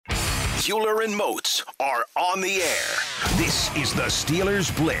Euler and Moats are on the air. This is the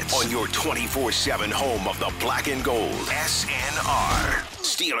Steelers Blitz on your 24/7 home of the black and gold. SNR,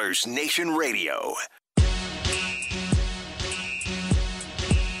 Steelers Nation Radio.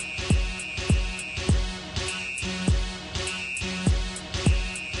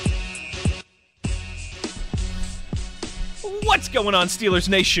 What's going on, Steelers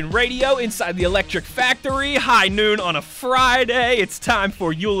Nation Radio, inside the Electric Factory, high noon on a Friday. It's time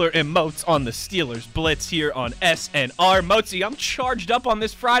for Euler and Moats on the Steelers Blitz here on SNR. Moatsy, I'm charged up on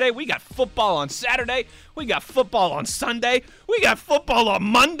this Friday. We got football on Saturday. We got football on Sunday. We got football on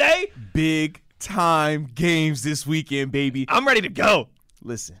Monday. Big time games this weekend, baby. I'm ready to go.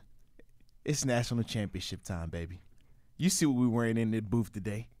 Listen, it's national championship time, baby. You see what we're wearing in the booth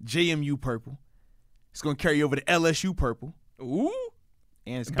today. JMU purple. It's going to carry over to LSU purple. Ooh.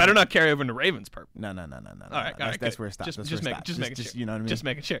 And it's Better not carry over into Ravens purple. No. All right, That's where it stops. Just making sure. You know what I mean? Just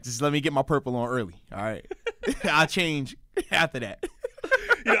making sure. Just let me get my purple on early, all right? I'll change after that.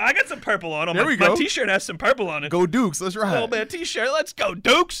 You know, I got some purple on. There we go. My T-shirt has some purple on it. Go Dukes. Let's ride. Oh, man, T-shirt. Let's go,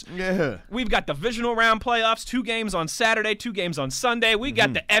 Dukes. Yeah. We've got divisional round playoffs, 2 games on Saturday, 2 games on Sunday. We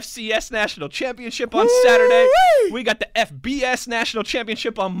got the FCS National Championship on Saturday. We got the FBS National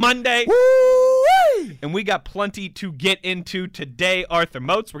Championship on Monday. Woo-wee! And we got plenty to get into today, Arthur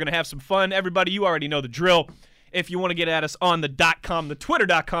Moats. We're going to have some fun. Everybody, you already know the drill. If you want to get at us on the .com, the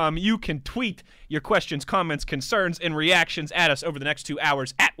Twitter.com, you can tweet your questions, comments, concerns, and reactions at us over the next 2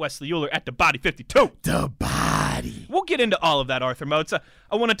 hours at Wesley Euler at TheBody52. The Body. We'll get into all of that, Arthur Moats.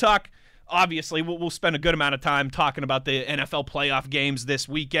 I want to talk, obviously, we'll spend a good amount of time talking about the NFL playoff games this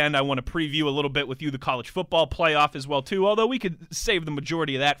weekend. I want to preview a little bit with you the college football playoff as well, too, although we could save the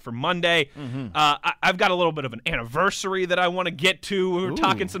majority of that for Monday. I've got a little bit of an anniversary that I want to get to. We're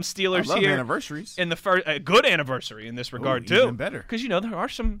talking some Steelers I love here. anniversaries. In the first, a good anniversary in this regard, too. Even better. Because, you know, there are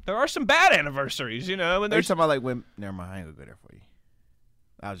some bad anniversaries, you know. And Every there's time I like when, never mind, I ain't gonna go there for you.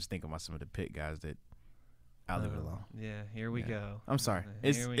 I was just thinking about some of the pit guys that I'll leave it alone. Yeah, here we go. I'm sorry.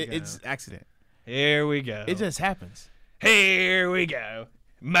 It's accident. Here we go. It just happens. Here we go.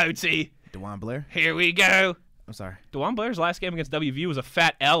 Moatsy. DeJuan Blair. Here we go. I'm sorry. DeJuan Blair's last game against WVU was a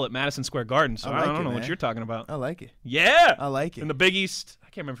fat L at Madison Square Garden, so I like I don't it, know what man. you're talking about. I like it. Yeah. I like it. In the Big East.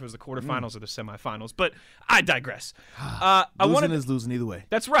 I can't remember if it was the quarterfinals or the semifinals, but I digress. Losing is losing either way.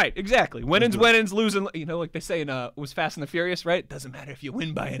 That's right, exactly. Winning's losing. You know, like they say in was Fast and the Furious, right? Doesn't matter if you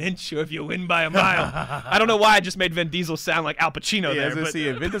win by an inch or if you win by a mile. I don't know why I just made Vin Diesel sound like Al Pacino there. But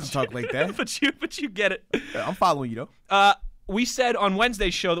Vin doesn't talk like that. but you get it. I'm following you though. We said on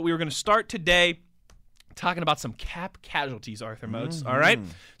Wednesday's show that we were going to start today talking about some cap casualties, Arthur Moats. All right?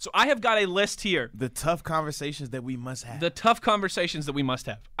 So I have got a list here. The tough conversations that we must have.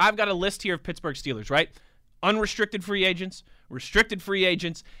 I've got a list here of Pittsburgh Steelers, right? Unrestricted free agents, restricted free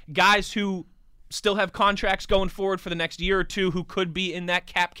agents, guys who still have contracts going forward for the next year or two who could be in that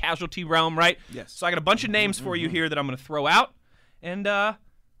cap casualty realm, right? Yes. So I got a bunch of names for you here that I'm going to throw out. And,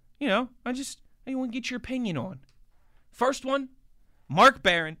 you know, I want to get your opinion on. First one. Mark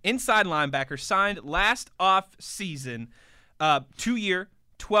Barron, inside linebacker, signed last off-season, 2-year,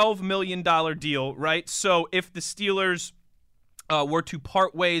 $12 million deal, right? So if the Steelers were to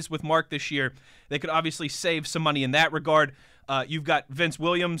part ways with Mark this year, they could obviously save some money in that regard. You've got Vince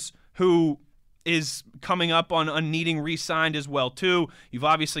Williams, who is coming up on needing re-signed as well, too. You've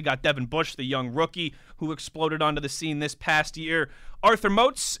obviously got Devin Bush, the young rookie, who exploded onto the scene this past year. Arthur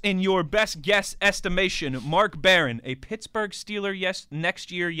Moats, in your best guess estimation, Mark Barron, a Pittsburgh Steeler, yes,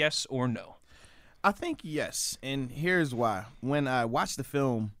 next year, yes or no? I think yes, and here's why. When I watched the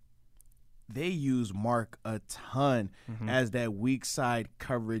film, they use Mark a ton as that weak side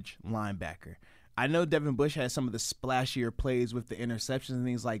coverage linebacker. I know Devin Bush has some of the splashier plays with the interceptions and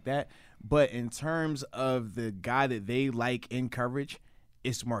things like that, but in terms of the guy that they like in coverage,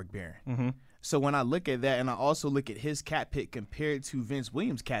 it's Mark Barron. So when I look at that, and I also look at his cap hit compared to Vince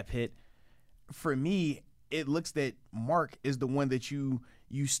Williams' cap hit, for me, it looks that Mark is the one that you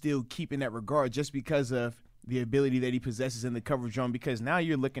still keep in that regard just because of the ability that he possesses in the coverage zone, because now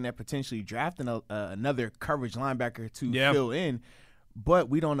you're looking at potentially drafting another coverage linebacker to fill in, but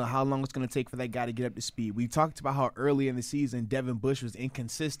we don't know how long it's going to take for that guy to get up to speed. We talked about how early in the season Devin Bush was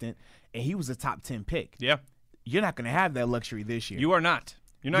inconsistent, and he was a top 10 pick. Yeah. You're not going to have that luxury this year. You are not.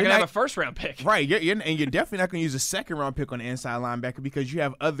 You're not going to have a first-round pick. Right, and you're definitely not going to use a second-round pick on the inside linebacker because you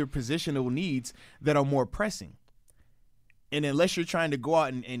have other positional needs that are more pressing. And unless you're trying to go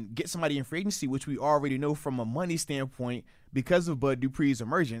out and get somebody in free agency, which we already know from a money standpoint because of Bud Dupree's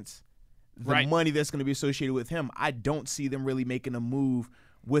emergence, the money that's going to be associated with him, I don't see them really making a move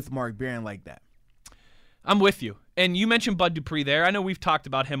with Mark Barron like that. I'm with you. And you mentioned Bud Dupree there. I know we've talked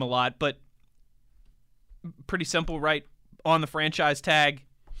about him a lot, but pretty simple, right? On the franchise tag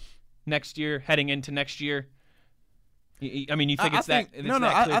next year, heading into next year. I mean, you think it's that clear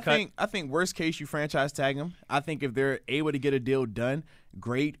cut? I think worst case you franchise tag him. I think if they're able to get a deal done,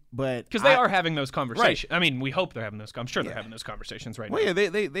 great. But because they are having those conversations. Right. I mean, we hope they're having those. I'm sure they're having those conversations right now. Well, yeah,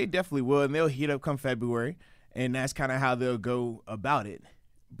 they definitely will, and they'll heat up come February, and that's kind of how they'll go about it.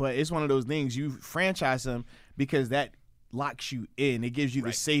 But it's one of those things, you franchise him because that locks you in. It gives you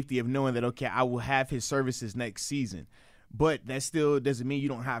the safety of knowing that, okay, I will have his services next season. But that still doesn't mean you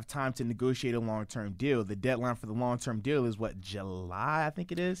don't have time to negotiate a long-term deal. The deadline for the long-term deal is, what, July, I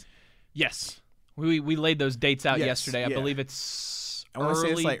think it is? Yes. We laid those dates out yesterday. I believe it's I want to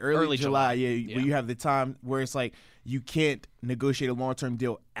say it's like early July. Yeah, where you have the time where it's like you can't negotiate a long-term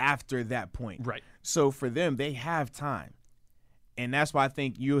deal after that point. Right. So for them, they have time. And that's why I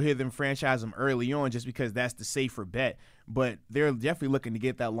think you'll hear them franchise them early on just because that's the safer bet. But they're definitely looking to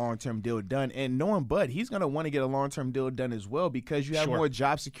get that long-term deal done. And knowing Bud, he's going to want to get a long-term deal done as well because you have more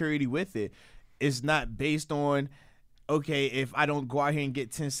job security with it. It's not based on, okay, if I don't go out here and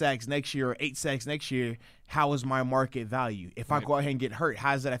get 10 sacks next year or 8 sacks next year, how is my market value? If I go out here and get hurt,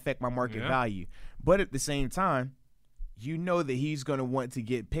 how does that affect my market value? But at the same time, you know that he's going to want to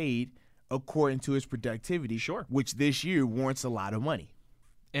get paid according to his productivity, which this year warrants a lot of money.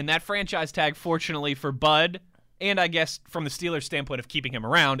 And that franchise tag, fortunately for Bud, and I guess from the Steelers' standpoint of keeping him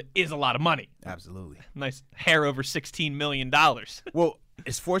around, is a lot of money. Absolutely. Nice hair over $16 million. Well,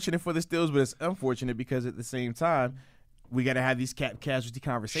 it's fortunate for the Steelers, but it's unfortunate because at the same time, we got to have these cap casualty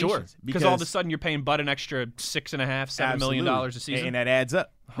conversations. Sure, because all of a sudden you're paying Bud an extra $6.5, $7 million a season, and that adds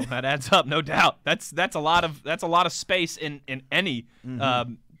up. Oh, that adds up, no doubt. That's a lot of space in any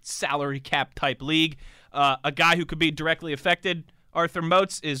salary cap type league. A guy who could be directly affected, Arthur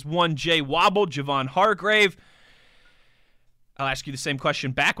Moats, is one Jay Wobble, Javon Hargrave. I'll ask you the same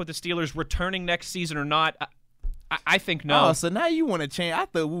question back: with the Steelers returning next season or not? I think no. Oh, so now you want to change? I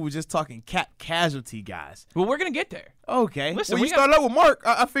thought we were just talking cap casualty guys. Well, we're gonna get there. Okay. Listen, when you started out with Mark,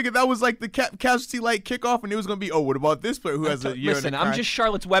 I figured that was like the cap casualty like kickoff, and it was gonna be, oh, what about this player who has a year? Listen, I'm just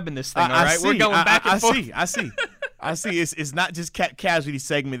Charlotte's webbing this thing. All right, we're going back and forth. I see. It's not just cap casualty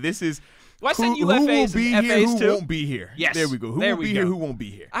segment. This is. Well, I said who UFAs will be and here, FAs who too. won't be here. Yes. There we go. Who will be here, who won't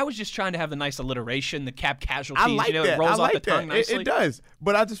be here. I was just trying to have the nice alliteration, the cap casualties. I like that. It rolls off the tongue nicely. It does.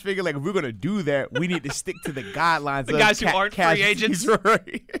 But I just figured, like, if we're going to do that, we need to stick to the guidelines the of guys who aren't free agents.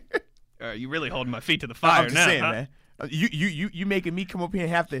 Right. You really holding my feet to the fire I'm just now, saying, huh? man. You making me come up here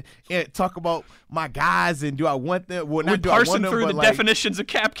and have to talk about my guys and do I want them? Well, we're parsing through the definitions of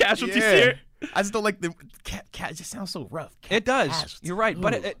cap casualties here. I just don't like the cap. It just sounds so rough. It does. You're right.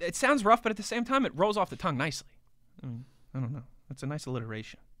 But it sounds rough, but at the same time, it rolls off the tongue nicely. I don't know. It's a nice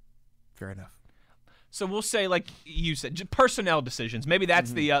alliteration. Fair enough. So we'll say, like you said, personnel decisions. Maybe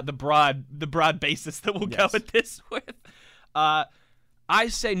that's the broad basis that we'll go at this with. I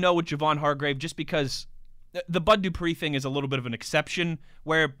say no with Javon Hargrave just because the Bud Dupree thing is a little bit of an exception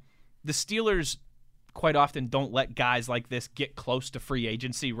where the Steelers quite often don't let guys like this get close to free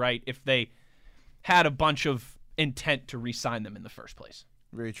agency, right? If they had a bunch of intent to re-sign them in the first place.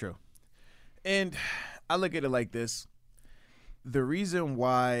 Very true. And I look at it like this. The reason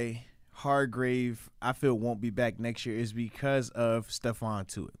why Hargrave, I feel, won't be back next year is because of Stephon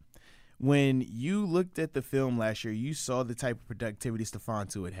Tuitt. When you looked at the film last year, you saw the type of productivity Stephon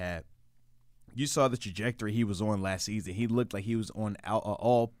Tuitt had. You saw the trajectory he was on last season. He looked like he was on an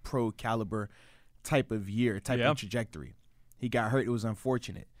all-pro caliber type of year, of trajectory. He got hurt. It was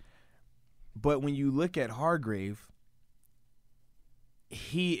unfortunate. But when you look at Hargrave,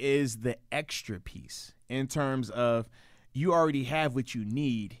 he is the extra piece in terms of you already have what you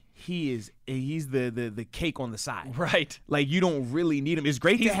need. He's the cake on the side. Right. Like, you don't really need him. It's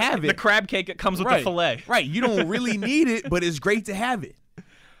great to have it. The crab cake that comes with the filet. Right. You don't really need it, but it's great to have it.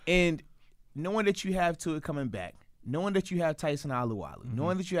 And knowing that you have Tua coming back, knowing that you have Tyson Alualu,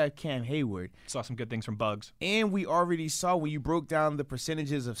 knowing that you have Cam Hayward. Saw some good things from Bugs. And we already saw when you broke down the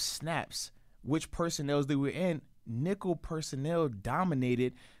percentages of snaps, which personnels they were in, nickel personnel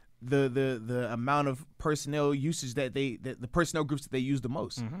dominated the amount of personnel usage that the personnel groups that they used the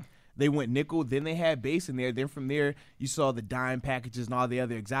most. They went nickel, then they had base in there. Then from there, you saw the dime packages and all the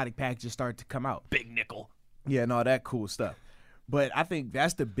other exotic packages start to come out. Big nickel. Yeah, and all that cool stuff. But I think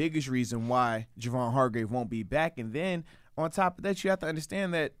that's the biggest reason why Javon Hargrave won't be back. And then on top of that, you have to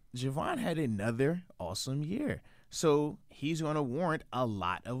understand that Javon had another awesome year. So he's going to warrant a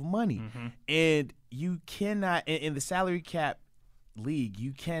lot of money. And you cannot, in the salary cap league,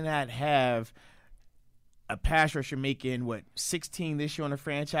 you cannot have a pass rusher making, 16 this year on a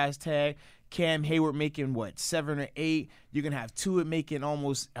franchise tag, Cam Hayward making, 7 or 8. You're going to have Tua making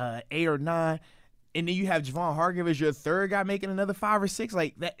almost 8 or 9. And then you have Javon Hargrave as your third guy making another 5 or 6.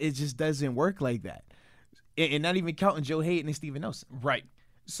 Like, that, it just doesn't work like that. And not even counting Joe Hayden and Steven Nelson. Right.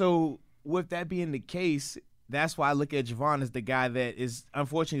 So with that being the case, that's why I look at Javon as the guy that is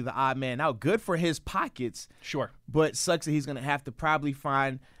unfortunately the odd man out. Good for his pockets. Sure. But sucks that he's going to have to probably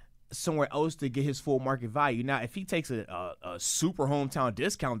find somewhere else to get his full market value. Now, if he takes a super hometown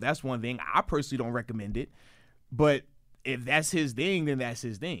discount, that's one thing. I personally don't recommend it. But if that's his thing, then that's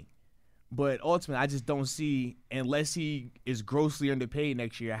his thing. But ultimately, I just don't see, unless he is grossly underpaid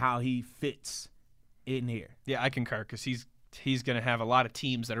next year, how he fits in here. Yeah, I concur, because he's going to have a lot of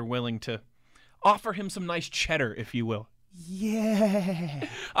teams that are willing to offer him some nice cheddar, if you will. Yeah.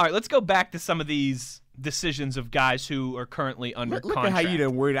 All right, let's go back to some of these decisions of guys who are currently under Look contract. at how you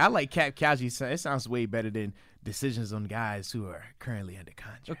done worded. I like cap casualties. It sounds way better than decisions on guys who are currently under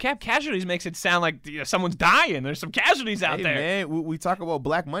contract. So cap casualties makes it sound like someone's dying. There's some casualties out there. Man, we talk about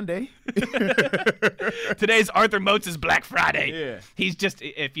Black Monday. Today's Arthur Moats' Black Friday. Yeah. He's just,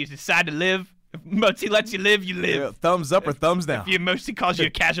 if you decide to live, if Moatsy lets you live, you live. Yeah, thumbs up or thumbs down. If Moatsy calls you a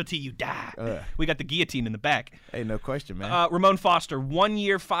casualty, you die. We got the guillotine in the back. Hey, no question, man. Ramon Foster, 1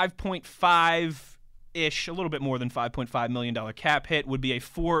 year, 5.5-ish, a little bit more than $5.5 million cap hit, would be a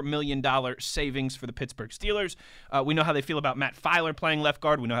 $4 million savings for the Pittsburgh Steelers. We know how they feel about Matt Filer playing left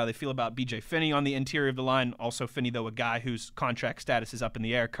guard. We know how they feel about B.J. Finney on the interior of the line. Also Finney, though, a guy whose contract status is up in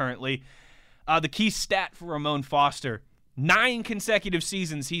the air currently. The key stat for Ramon Foster, 9 consecutive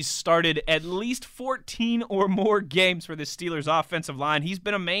seasons he's started at least 14 or more games for the Steelers offensive line. He's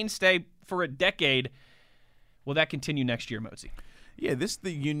been a mainstay for a decade. Will that continue next year, Moatsy? Yeah, this is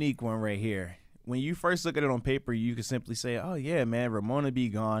the unique one right here. When you first look at it on paper, you can simply say, oh, yeah, man, Ramon will be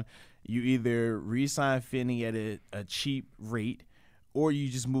gone. You either re-sign Finney at a cheap rate, or you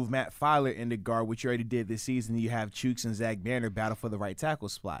just move Matt Filer into guard, which you already did this season. You have Chooks and Zach Banner battle for the right tackle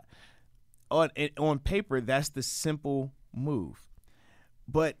spot. On paper, that's the simple move.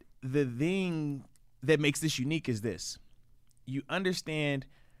 But the thing that makes this unique is this. You understand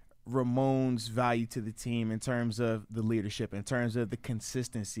Ramon's value to the team in terms of the leadership, in terms of the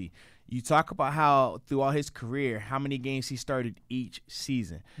consistency. You talk about how throughout his career, how many games he started each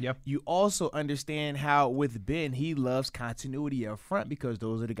season. Yep. You also understand how with Ben, he loves continuity up front because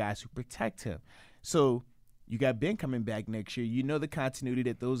those are the guys who protect him. So you got Ben coming back next year. You know the continuity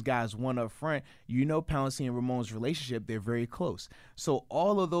that those guys want up front. You know Pouncey and Ramon's relationship. They're very close. So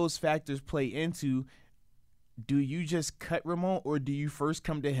all of those factors play into, do you just cut Ramon, or do you first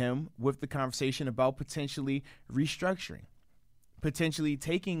come to him with the conversation about potentially restructuring, potentially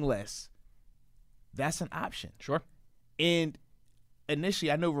taking less? That's an option. Sure. And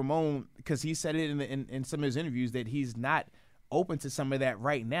initially, I know Ramon, because he said it in some of his interviews, that he's not open to some of that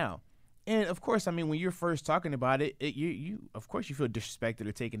right now. And of course, I mean, when you're first talking about it, you of course you feel disrespected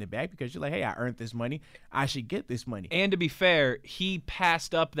or taken aback because you're like, hey, I earned this money, I should get this money. And to be fair, he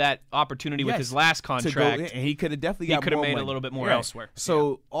passed up that opportunity with his last contract. And he could have definitely got more money. He could have made a little bit more elsewhere.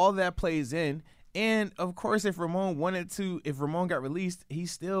 So all that plays in. And of course, if Ramon got released, he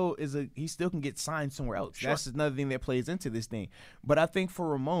still can get signed somewhere else. Sure. That's another thing that plays into this thing. But I think for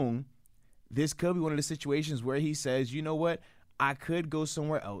Ramon, this could be one of the situations where he says, you know what, I could go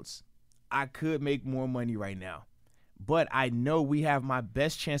somewhere else. I could make more money right now, but I know we have my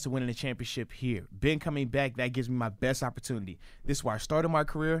best chance of winning the championship here. Ben coming back, that gives me my best opportunity. This is where I started my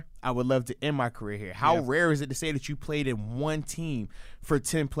career. I would love to end my career here. How rare is it to say that you played in one team for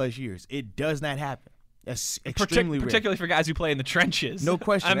 10 plus years? It does not happen. That's extremely rare. Particularly for guys who play in the trenches. No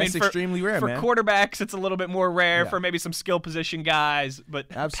question. That's extremely rare, man. For quarterbacks, it's a little bit more rare. For maybe some skill position guys, but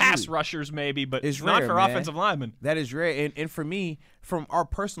pass rushers maybe, but it's not for offensive linemen. That is rare. And for me, from our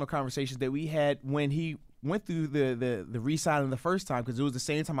personal conversations that we had when he went through the re-signing the first time, because it was the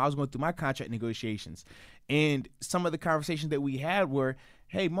same time I was going through my contract negotiations, and some of the conversations that we had were,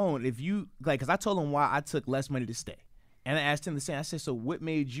 hey, Moan, if you, because I told him why I took less money to stay. And I asked him the same. I said, so what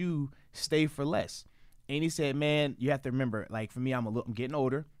made you stay for less? And he said, man, you have to remember, like, for me, I'm getting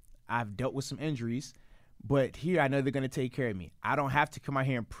older. I've dealt with some injuries. But here, I know they're going to take care of me. I don't have to come out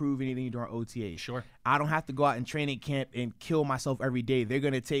here and prove anything during OTA. Sure. I don't have to go out in training camp and kill myself every day. They're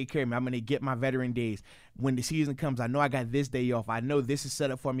going to take care of me. I'm going to get my veteran days. When the season comes, I know I got this day off. I know this is set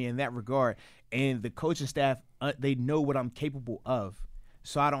up for me in that regard. And the coaching staff, they know what I'm capable of.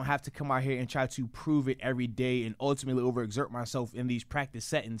 So I don't have to come out here and try to prove it every day and ultimately overexert myself in these practice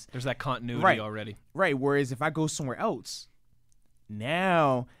settings. There's that continuity already. Right. Whereas if I go somewhere else,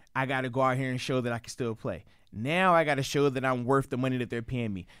 now I got to go out here and show that I can still play. Now I got to show that I'm worth the money that they're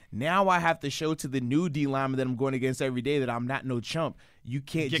paying me. Now I have to show to the new D lineman that I'm going against every day that I'm not no chump. You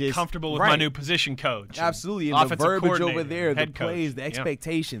can't get comfortable with my new position coach. Absolutely. And the verbiage over there, the plays, coach. The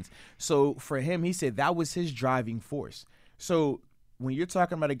expectations. So for him, he said that was his driving force. So when you're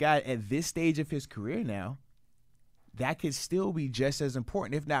talking about a guy at this stage of his career now, that could still be just as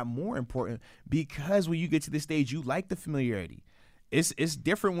important, if not more important, because when you get to this stage, you like the familiarity. It's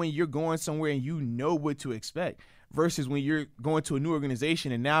different when you're going somewhere and you know what to expect versus when you're going to a new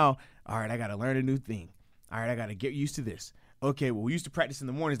organization and now, all right, I got to learn a new thing. All right, I got to get used to this. Okay, well, we used to practice in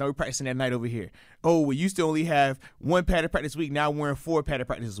the mornings. Now we're practicing at night over here. Oh, we used to only have 1 padded practice a week. Now we're in 4 padded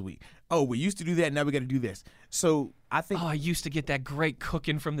practices a week. Oh, we used to do that. Now we got to do this. So I think. Oh, I used to get that great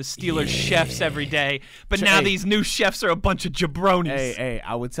cooking from the Steelers chefs every day. But now these new chefs are a bunch of jabronis. Hey,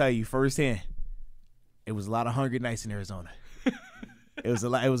 I would tell you firsthand, it was a lot of hungry nights in Arizona. It was a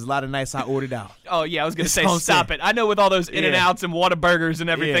lot of nights I ordered out. Oh, yeah, I was going to say, stop it. I know with all those In-N-Outs and Whataburgers and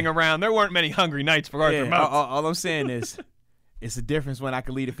everything around, there weren't many hungry nights for Arthur Moats. All I'm saying is it's a difference when I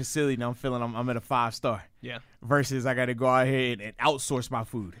can leave a facility and I'm feeling I'm at a 5-star. Yeah. Versus I got to go out here and outsource my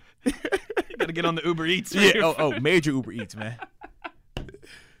food. You got to get on the Uber Eats. Major Uber Eats, man.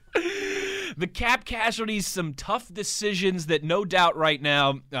 The cap casualties, some tough decisions that no doubt right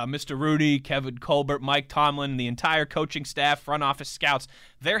now, Mr. Rooney, Kevin Colbert, Mike Tomlin, the entire coaching staff, front office scouts,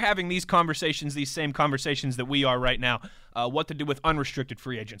 they're having these conversations, these same conversations that we are right now. What to do with unrestricted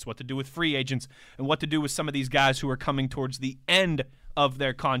free agents, what to do with free agents, and what to do with some of these guys who are coming towards the end of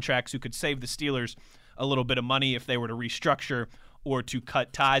their contracts who could save the Steelers a little bit of money if they were to restructure or to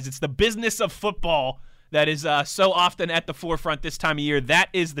cut ties. It's the business of football that is so often at the forefront this time of year. That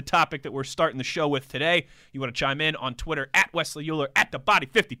is the topic that we're starting the show with today. You want to chime in on Twitter at Wesley Euler, at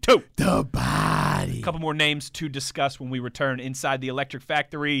TheBody52. The Body. A couple more names to discuss when we return inside the Electric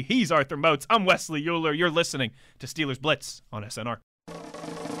Factory. He's Arthur Moats. I'm Wesley Euler. You're listening to Steelers Blitz on SNR.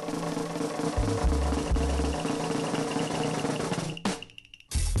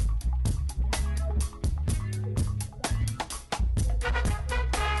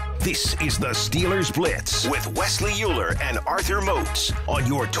 This is the Steelers Blitz with Wesley Euler and Arthur Moats on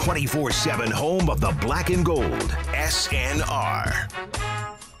your 24/7 home of the black and gold, SNR.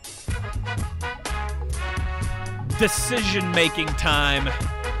 Decision-making time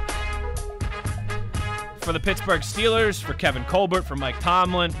for the Pittsburgh Steelers, for Kevin Colbert, for Mike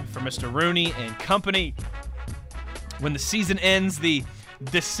Tomlin, for Mr. Rooney and company. When the season ends, the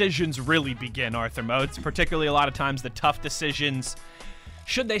decisions really begin, Arthur Moats, particularly a lot of times the tough decisions.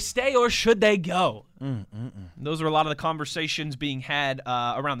 Should they stay or should they go? Those are a lot of the conversations being had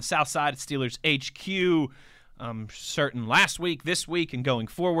around the South Side at Steelers HQ, certain last week, this week, and going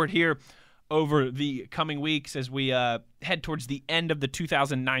forward here over the coming weeks as we head towards the end of the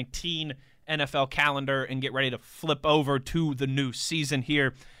 2019 NFL calendar and get ready to flip over to the new season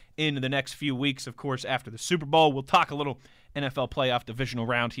here in the next few weeks. Of course, after the Super Bowl, we'll talk a little NFL playoff divisional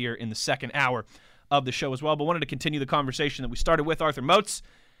round here in the second hour of the show as well, but wanted to continue the conversation that we started with. Arthur Moats,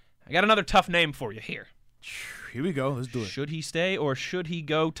 I got another tough name for you here. Here we go. Let's do it. Should he stay or should he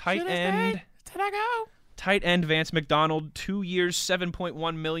go? Tight end. Tight end Vance McDonald, 2 years,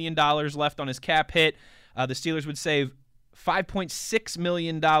 $7.1 million left on his cap hit. The Steelers would save $5.6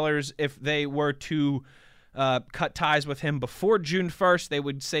 million if they were to cut ties with him before June 1st. They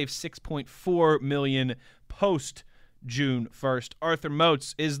would save $6.4 million post June 1st. Arthur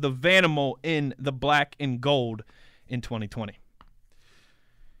Moats is the Vanimal in the black and gold in 2020.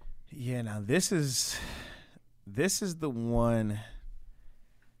 Yeah, now this is the one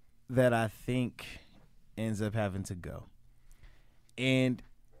that I think ends up having to go. And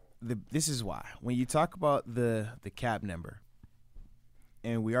this is why. When you talk about the cap number,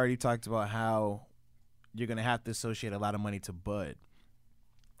 and we already talked about how you're going to have to associate a lot of money to Bud,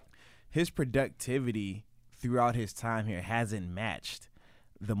 his productivity throughout his time here hasn't matched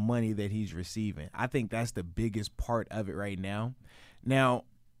the money that he's receiving. I think that's the biggest part of it right now. Now,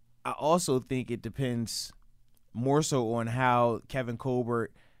 I also think it depends more so on how Kevin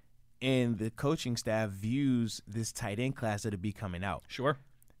Colbert and the coaching staff views this tight end class that'll be coming out. Sure.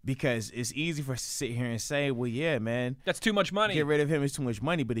 Because it's easy for us to sit here and say, well, yeah, man, that's too much money. Get rid of him, it's too much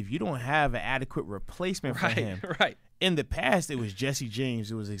money. But if you don't have an adequate replacement for him, in the past, it was Jesse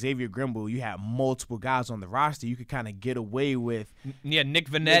James, it was Xavier Grimble. You had multiple guys on the roster. You could kind of get away with. Yeah,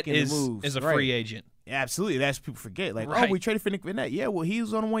 Nick Vannett is a free agent. Absolutely. That's what people forget. Like, oh, we traded for Nick Vannett. Yeah, well, he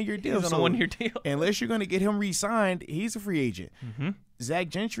was on a one-year deal. He was on a one-year deal. Unless you're going to get him re-signed, he's a free agent. Mm-hmm. Zach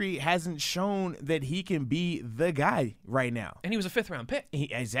Gentry hasn't shown that he can be the guy right now. And he was a fifth-round pick.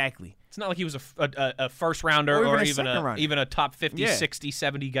 Exactly. It's not like he was a first-rounder or even a top 50, 60,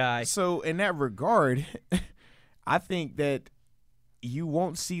 70 guy. So in that regard, I think that you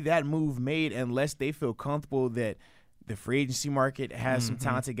won't see that move made unless they feel comfortable that the free agency market has some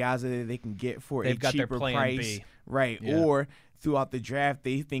talented guys that they can get for They've a got their cheaper plan price. B. Right. Yeah. Or throughout the draft,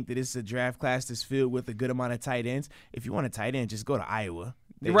 they think that it's a draft class that's filled with a good amount of tight ends. If you want a tight end, just go to Iowa.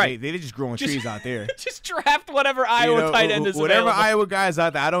 They just growing trees out there. Just draft whatever Iowa tight end is whatever available. Iowa guys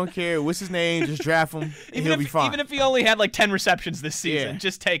out there, I don't care. What's his name? Just draft him, and he'll be fine. Even if he only had like 10 receptions this season,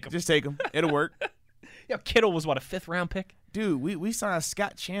 just take him. Just take him. It'll work. Yeah, Kittle was, what, a 5th-round pick? Dude, we signed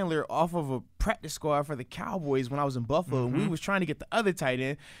Scott Chandler off of a practice squad for the Cowboys when I was in Buffalo. And we was trying to get the other tight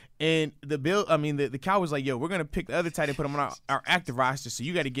end, and the Cowboys like, yo, we're gonna pick the other tight end, put him on our active roster, so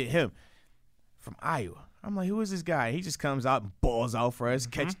you got to get him from Iowa. I'm like, who is this guy? He just comes out and balls out for us,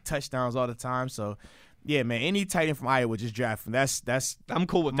 catch touchdowns all the time. So, yeah, man, any tight end from Iowa, just draft him. That's I'm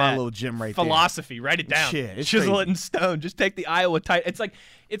cool with my that. little gym right there. Philosophy, write it down. Yeah, it's Chisel crazy. it in stone. Just take the Iowa tight.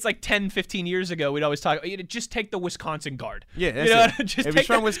 It's like 10, 15 years ago, we'd always talk, just take the Wisconsin guard. Yeah, that's it. Just if take he's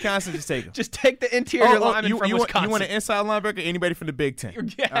from Wisconsin, just take him. Just take the interior lineman from Wisconsin. You want an inside linebacker? Anybody from the Big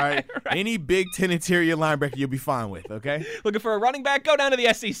Ten. Yeah, all right? Any Big Ten interior linebacker you'll be fine with, okay? Looking for a running back? Go down to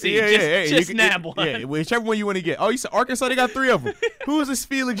the SEC. Yeah, Just nab one. Yeah, whichever one you want to get. Oh, you said Arkansas, they got 3 of them. Who is this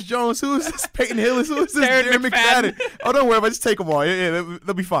Felix Jones? Who is this Peyton Hillis? Who is this Darren Darren McFadden? Oh, don't worry about it. Just take them all. Yeah,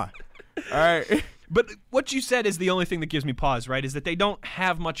 they'll be fine. All right. But what you said is the only thing that gives me pause, right, is that they don't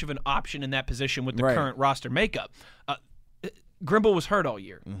have much of an option in that position with the current roster makeup. Grimble was hurt all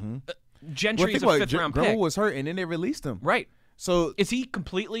year. Gentry is a 5th-round pick. Grimble was hurt, and then they released him. Right. So is he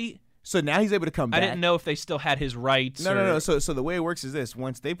completely... So now he's able to come back. I didn't know if they still had his rights. No. So the way it works is this.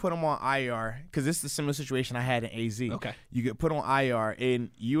 Once they put him on IR, because this is a similar situation I had in AZ. Okay. You get put on IR, and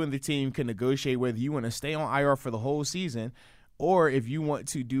you and the team can negotiate whether you want to stay on IR for the whole season, or if you want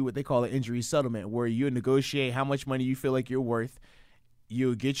to do what they call an injury settlement, where you negotiate how much money you feel like you're worth.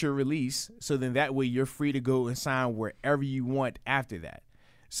 You'll get your release, so then that way you're free to go and sign wherever you want after that.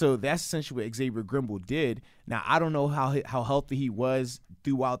 So that's essentially what Xavier Grimble did. Now, I don't know how healthy he was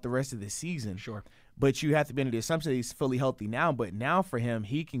throughout the rest of the season. Sure. But you have to be under the assumption that he's fully healthy now. But now for him,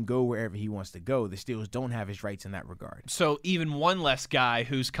 he can go wherever he wants to go. The Steelers don't have his rights in that regard. So even one less guy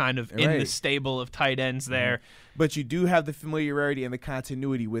who's kind of in the stable of tight ends there. But you do have the familiarity and the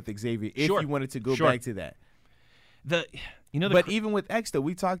continuity with Xavier if you wanted to go back to that. But even with X, though,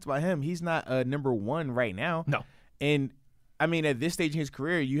 we talked about him. He's not number 1 right now. No. And I mean, at this stage in his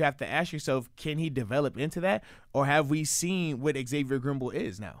career, you have to ask yourself, can he develop into that? Or have we seen what Xavier Grimble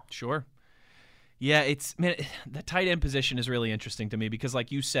is now? Sure. Yeah, the tight end position is really interesting to me because,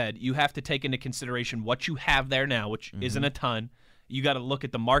 like you said, you have to take into consideration what you have there now, which isn't a ton. You got to look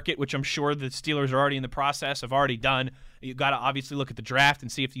at the market, which I'm sure the Steelers are already in the process of already done. You got to obviously look at the draft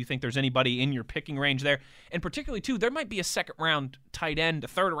and see if you think there's anybody in your picking range there. And particularly, too, there might be a 2nd-round tight end, a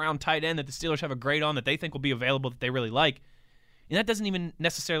 3rd-round tight end that the Steelers have a grade on that they think will be available that they really like. And that doesn't even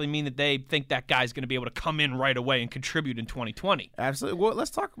necessarily mean that they think that guy's going to be able to come in right away and contribute in 2020. Absolutely. Well, let's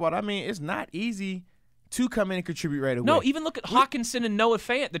talk about it. I mean, it's not easy to come in and contribute right away. No, even look at Hawkinson and Noah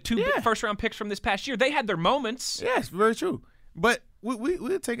Fant, the 2 first-round picks from this past year. They had their moments. Yes, very true. But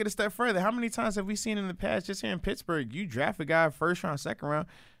we'll take it a step further. How many times have we seen in the past, just here in Pittsburgh, you draft a guy 1st round, 2nd round.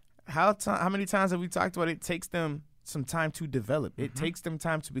 How many times have we talked about it takes them some time to develop? It takes them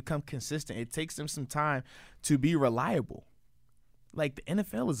time to become consistent. It takes them some time to be reliable. Like, the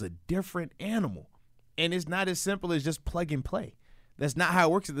NFL is a different animal, and it's not as simple as just plug and play. That's not how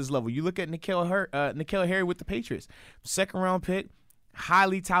it works at this level. You look at N'Keal Harry with the Patriots, 2nd-round pick,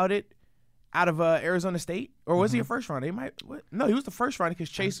 highly touted out of Arizona State, or was he a 1st rounder? No, he was the 1st rounder because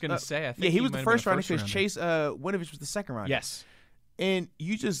Chase. I was going to say, I think he was the 1st rounder because rounder. Chase Winovich was the 2nd rounder. Yes. And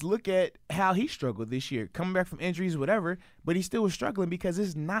you just look at how he struggled this year, coming back from injuries, whatever, but he still was struggling because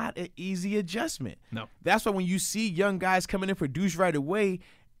it's not an easy adjustment. No. That's why when you see young guys coming in produce right away,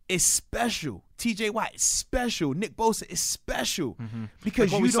 it's special. TJ Watt is special. Nick Bosa is special.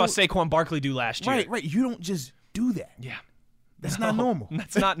 Because like what we saw Saquon Barkley do last year. Right. You don't just do that. Yeah. That's not normal.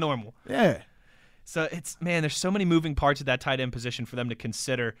 That's not normal. Yeah. So there's so many moving parts at that tight end position for them to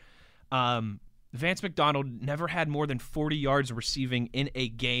consider. Vance McDonald never had more than 40 yards receiving in a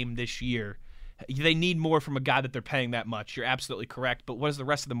game this year. They need more from a guy that they're paying that much. You're absolutely correct. But what does the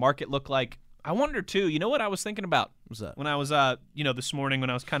rest of the market look like? I wonder, too. You know what I was thinking about? What's that? When I was, this morning when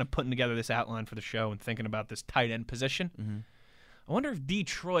I was kind of putting together this outline for the show and thinking about this tight end position. I wonder if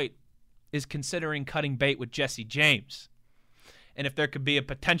Detroit is considering cutting bait with Jesse James. And if there could be a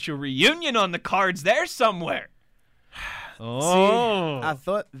potential reunion on the cards there somewhere. See, I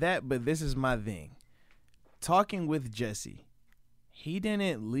thought that, but this is my thing. Talking with Jesse, he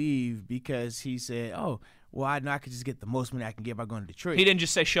didn't leave because he said, oh, well, I know I could just get the most money I can get by going to Detroit. He didn't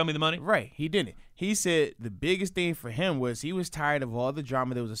just say, show me the money? Right, he didn't. He said the biggest thing for him was he was tired of all the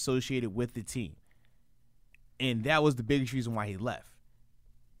drama that was associated with the team. And that was the biggest reason why he left.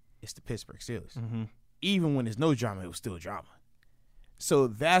 It's the Pittsburgh Steelers. Mm-hmm. Even when there's no drama, it was still drama. So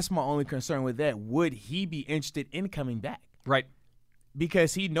that's my only concern with that. Would he be interested in coming back? Right.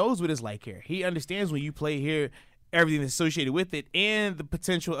 Because he knows what it's like here. He understands when you play here, everything that's associated with it, and the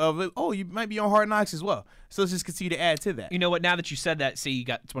potential of it. Oh, you might be on Hard Knocks as well. So let's just continue to add to that. You know what? Now that you said that, see,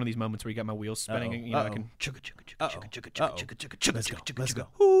 it's one of these moments where you got my wheels spinning. And, I can Let's go.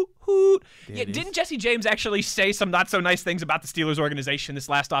 Hoot, hoot. There Yeah, it is. didn't Jesse James actually say some not so nice things about the Steelers organization this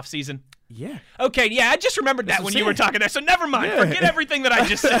last offseason? Yeah. Okay, yeah, I just remembered that That's when what you I'm were saying. talking there. So never mind. Yeah. Forget everything that I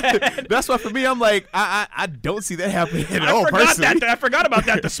just said. That's why for me, I'm like, I don't see that happening at all, I forgot personally. that. I forgot about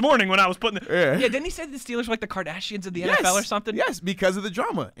that this morning when I was putting the. Yeah. Yeah, didn't he say the Steelers were like the Kardashians of the Yes. NFL or something? Yes, because of the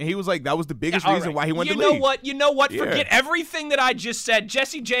drama. And he was like, that was the biggest All reason right. why he wanted to You know leave. what? You know what? Yeah. Forget everything that I just said.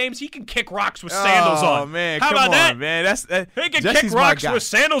 Jesse James, he can kick rocks with sandals on. Oh, man. How come about on, that? man. He can Jesse's kick my rocks guy. with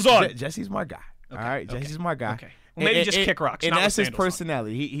sandals on. Jesse's my guy. All right? okay. Jesse's my guy. Okay. Well, maybe just kick rocks, And not with that's his sandals on.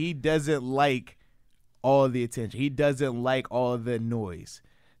 personality. He doesn't like all the attention. He doesn't like all the noise.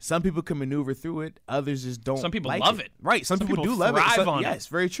 Some people can maneuver through it. Others just don't. Some people like love it. Right. Some people do love thrive it. on it. Yes,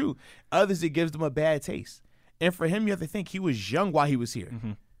 very true. Others, it gives them a bad taste. And for him, you have to think he was young while he was here,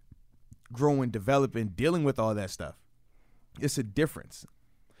 growing, developing, dealing with all that stuff. It's a difference.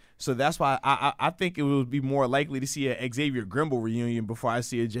 So that's why I think it would be more likely to see a Xavier Grimble reunion before I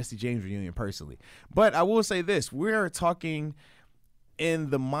see a Jesse James reunion personally. But I will say this: we're talking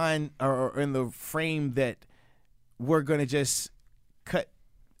in the mind or in the frame that we're gonna just cut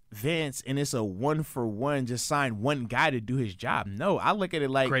Vance and it's a 1-for-1, just sign one guy to do his job. No, I look at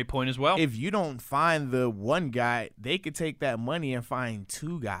it like, Great point as well. if you don't find the one guy, they could take that money and find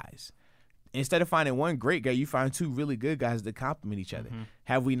two guys. Instead of finding one great guy, you find two really good guys that complement each other.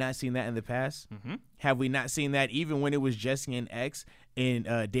 Have we not seen that in the past? Have we not seen that even when it was Jesse and X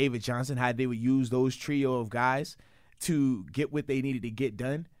and David Johnson, how they would use those trio of guys to get what they needed to get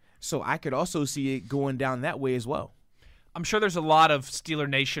done? So I could also see it going down that way as well. I'm sure there's a lot of Steeler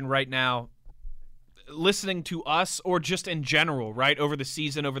Nation right now listening to us or just in general, right, over the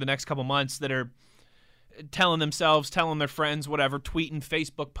season, over the next couple months that are telling themselves, telling their friends, whatever, tweeting,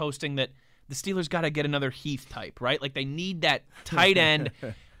 Facebook posting that the Steelers got to get another Heath type, right? Like they need that tight end.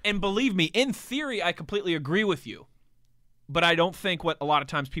 And believe me, in theory, I completely agree with you. But I don't think what a lot of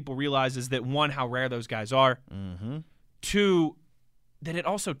times people realize is that, one, how rare those guys are. Two, that it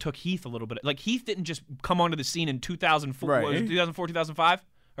also took Heath a little bit. Like Heath didn't just come onto the scene in 2004, Right. was it 2004, 2005?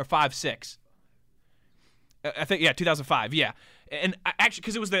 Or 5-6? I think, yeah, 2005, yeah. And actually,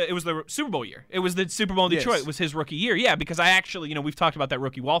 because it was the Super Bowl year. It was the Super Bowl in Detroit. Yes. It was his rookie year. Yeah, because I actually, we've talked about that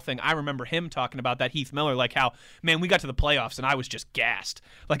rookie wall thing. I remember him talking about that, Heath Miller, like how, man, we got to the playoffs and I was just gassed.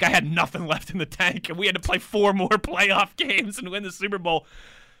 Like I had nothing left in the tank and we had to play 4 more playoff games and win the Super Bowl.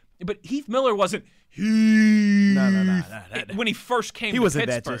 But Heath Miller wasn't No. when he first came to wasn't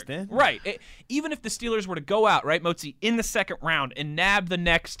that Pittsburgh. just then. Right. Even if the Steelers were to go out, right, Motzi, in the second round and nab the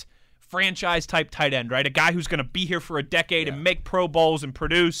next franchise-type tight end, right, a guy who's going to be here for a decade and make Pro Bowls and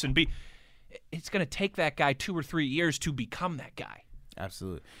produce and be – it's going to take that guy 2 or 3 years to become that guy.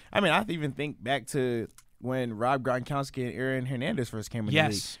 Absolutely. I mean, I even think back to when Rob Gronkowski and Aaron Hernandez first came in the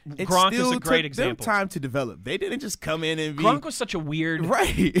Yes. league. It Gronk is still a great took example. them time to develop. They didn't just come in and be Gronk was such a weird –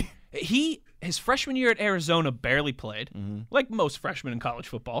 right. His freshman year at Arizona barely played, like most freshmen in college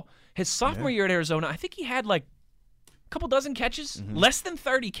football. His sophomore year at Arizona, I think he had like a couple dozen catches, less than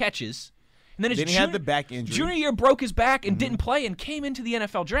 30 catches. And then his Then he had the back injury. Junior year broke his back and didn't play and came into the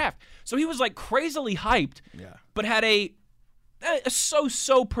NFL draft. So he was like crazily hyped, but had a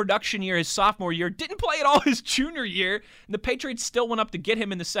so-so production year his sophomore year. Didn't play at all his junior year. And the Patriots still went up to get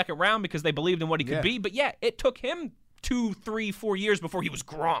him in the second round because they believed in what he could be. But yeah, it took him 2, 3, 4 years before he was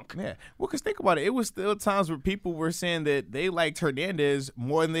Gronk. Yeah. Well, because think about it. It was still times where people were saying that they liked Hernandez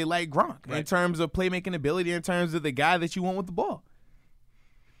more than they liked Gronk in terms of playmaking ability, in terms of the guy that you want with the ball.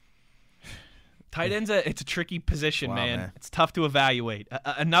 Tight end's it's a tricky position, Wow, man. It's tough to evaluate.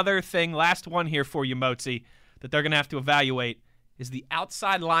 Another thing, last one here for you, Motzi, that they're going to have to evaluate is the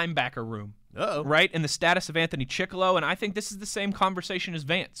outside linebacker room. Uh-oh. Right? And the status of Anthony Chickillo, and I think this is the same conversation as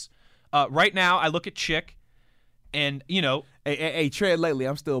Vance. Right now, I look at Chick, and Hey, tread lightly.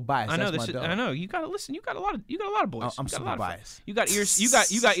 I'm still biased. I know That's this. my dog. I know you got to listen. You got a lot of boys. I'm You got a super lot of biased. You got ears.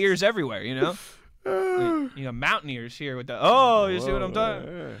 You got ears everywhere. You got mountain ears here with the. You see what I'm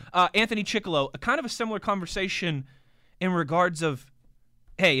talking? Anthony Chickillo, kind of a similar conversation in regards of,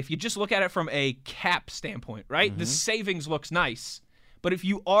 hey, if you just look at it from a cap standpoint, right? The savings looks nice, But if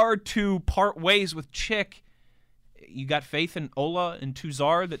you are to part ways with Chick, you got faith in Ola and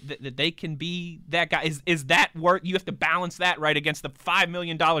Tuzar that they can be that guy. Is that worth? You have to balance that right against the $5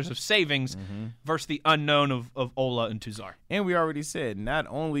 million of savings versus the unknown of Ola and Tuzar. And we already said, not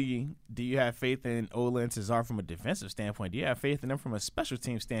only do you have faith in Ola and Tuzar from a defensive standpoint, do you have faith in them from a special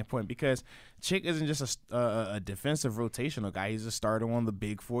team standpoint? Because Chick isn't just a defensive rotational guy. He's a starter on the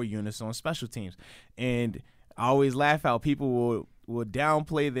big four units on special teams. And I always laugh how people will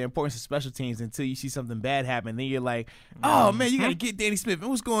downplay the importance of special teams until you see something bad happen. Then you're like, oh, man, you got to get Danny Smith.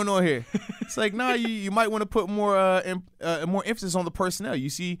 What's going on here? It's like, no, you might want to put more emphasis on the personnel. You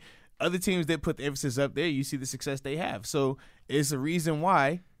see other teams that put the emphasis up there, you see the success they have. So it's a reason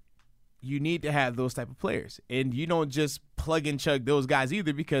why you need to have those type of players. And you don't just plug and chug those guys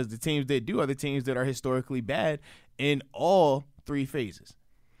either, because the teams that do are the teams that are historically bad in all three phases.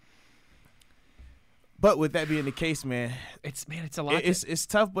 But with that being the case, man, it's a lot. It's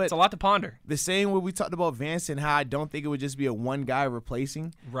tough, but it's a lot to ponder. The same way we talked about Vance and how I don't think it would just be a one guy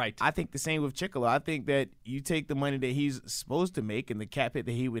replacing. Right. I think the same with Chickalo. I think that you take the money that he's supposed to make and the cap hit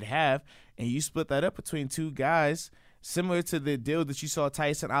that he would have, and you split that up between two guys, similar to the deal that you saw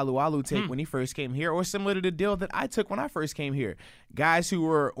Tyson Alualu take when he first came here, or similar to the deal that I took when I first came here. Guys who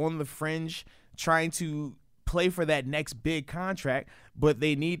were on the fringe trying to play for that next big contract, but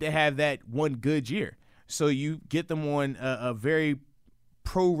they need to have that one good year. So you get them on a very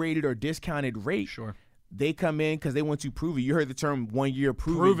prorated or discounted rate. Sure. They come in because they want to prove it. You heard the term 1 year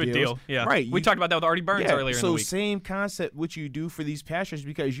prove it deal. Yeah. Right. We talked about that with Artie Burns earlier in the week. So same concept what you do for these pass rushers,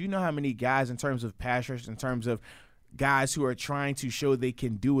 because you know how many guys in terms of pass rushers, in terms of guys who are trying to show they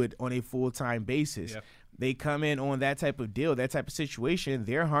can do it on a full-time basis. Yep. They come in on that type of deal, that type of situation.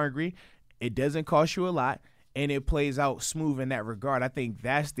 They're hungry. It doesn't cost you a lot, and it plays out smooth in that regard. I think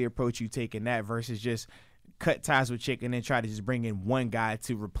that's the approach you take in that versus just cut ties with Chick and then try to just bring in one guy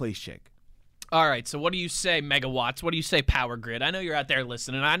to replace Chick. All right, so what do you say, Megawatts? What do you say, Power Grid? I know you're out there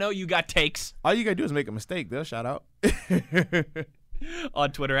listening. I know you got takes. All you got to do is make a mistake. They'll shout out.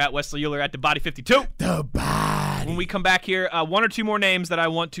 On Twitter, at Wesley Euler, at TheBody52. The Body. When we come back here, one or two more names that I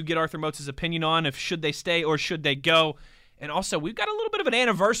want to get Arthur Moats' opinion on, if should they stay or should they go. And also, we've got a little bit of an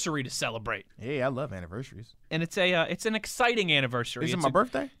anniversary to celebrate. Hey, I love anniversaries. And it's an exciting anniversary. Is it my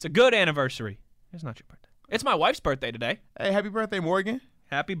birthday? It's a good anniversary. It's not your birthday. It's my wife's birthday today. Hey, happy birthday, Morgan.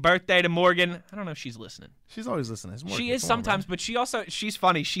 Happy birthday to Morgan. I don't know if she's listening. She's always listening. She is sometimes, but she's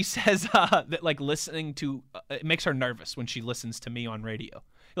funny. She says that like listening to it makes her nervous when she listens to me on radio.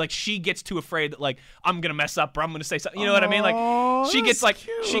 Like she gets too afraid that like I'm gonna mess up or I'm gonna say something. You know what I mean? Like she gets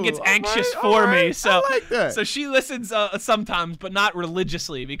anxious for me. So I like that. So she listens sometimes, but not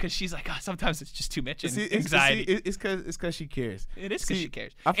religiously because she's like, sometimes it's just too much anxiety. It's because she cares. It is because she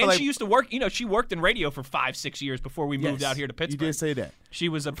cares. And like, she used to work. She worked in radio for 5-6 years before we moved out here to Pittsburgh. You did say that. She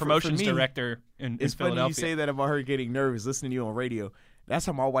was a promotions director in it's Philadelphia. Funny you say that about her getting nervous listening to you on radio. That's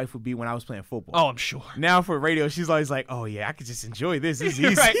how my wife would be when I was playing football. Oh, I'm sure. Now for radio, she's always like, oh, yeah, I could just enjoy this. It's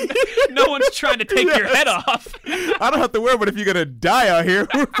easy. Right. No one's trying to take your head off. I don't have to worry about if you're going to die out here.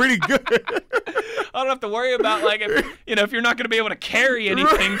 We're pretty good. I don't have to worry about, like, if you're not going to be able to carry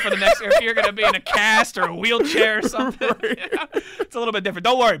anything for the next, or if you're going to be in a cast or a wheelchair or something. Right. Yeah. It's a little bit different.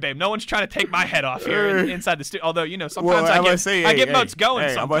 Don't worry, babe. No one's trying to take my head off here inside the studio. Although, sometimes I get Moats going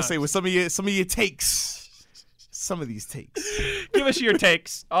sometimes. I'm about to say, with some of your takes. Some of these takes. Give us your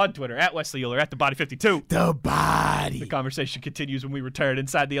takes on Twitter, at Wesley Euler, at TheBody52. The Body. The conversation continues when we return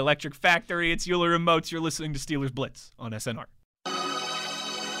inside the Electric Factory. It's Euler and Moats. You're listening to Steelers Blitz on SNR.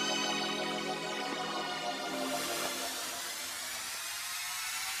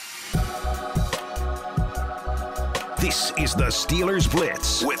 This is the Steelers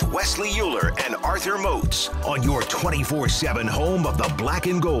Blitz with Wesley Euler and Arthur Moats on your 24/7 home of the black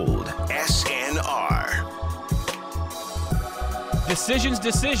and gold, SNR. Decisions.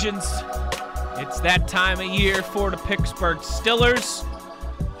 It's that time of year for the Pittsburgh Steelers.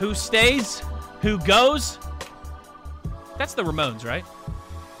 Who stays? Who goes? That's the Ramones, right?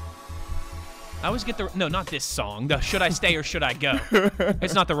 I always get no, not this song. The Should I Stay or Should I Go?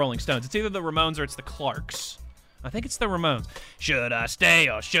 It's not the Rolling Stones. It's either the Ramones or it's the Clarks. I think it's the Ramones. Should I stay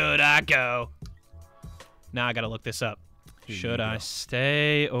or should I go? Now I got to look this up. Should I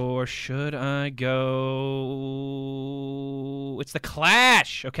stay or should I go? It's the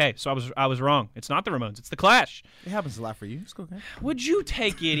Clash. Okay, so I was wrong. It's not the Ramones. It's the Clash. It happens a lot for you. It's okay. Would you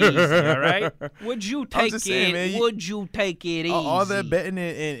take it easy? All right. Would you take saying, man, would you take it easy? All that betting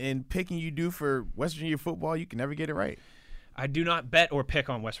and picking you do for West Virginia football, you can never get it right. I do not bet or pick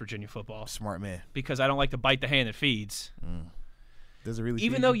on West Virginia football. Smart man. Because I don't like to bite the hand that feeds. Does it really?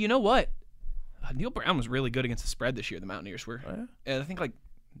 Even though you know what? Neil Brown was really good against the spread this year. The Mountaineers were. Oh, yeah? I think like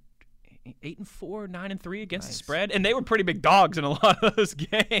 8-4, 9-3 against the spread, and they were pretty big dogs in a lot of those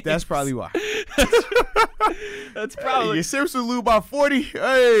games. That's probably why. That's probably. Your Simpsons lose by 40.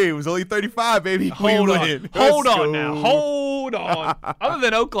 Hey, it was only 35, baby. Hold on. Let's Hold on go. now. Hold on. Other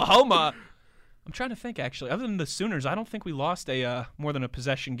than Oklahoma, I'm trying to think, actually. Other than the Sooners, I don't think we lost a more than a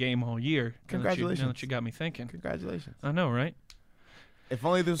possession game all year. Congratulations. Now that you got me thinking. Congratulations. I know, right? If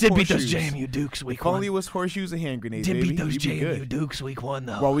only there was Did beat horseshoes. those JMU Dukes week If only one. it was horseshoes and hand grenades, Did baby. beat those You'd be JMU good. Dukes week one,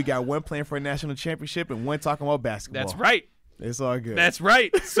 though. Well, we got one playing for a national championship and one talking about basketball. That's right. It's all good. That's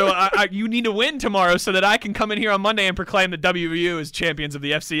right. So you need to win tomorrow so that I can come in here on Monday and proclaim the WVU as champions of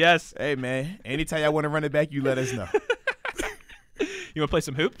the FCS. Hey, man. Anytime y'all want to run it back, you let us know. You want to play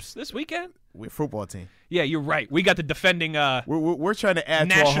some hoops this weekend? We're a football team. Yeah, you're right. We got the defending We're trying to add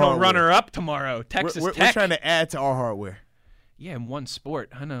to our national hardware. runner-up tomorrow, Texas We're Tech. trying to add to our hardware. Yeah, in one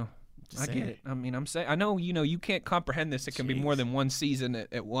sport. I know. I saying. get it. I mean, I'm saying I know. You can't comprehend this. It can be more than one season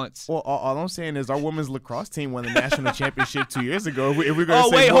at once. Well, all I'm saying is our women's lacrosse team won the national championship 2 years ago. If we're gonna Oh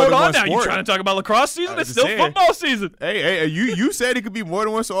say wait, more hold than on one now. You sport. trying to talk about lacrosse season? It's just still saying. football season. Hey, you said it could be more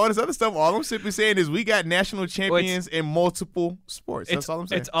than one, so all this other stuff. All I'm simply saying is we got national champions in multiple sports. That's all I'm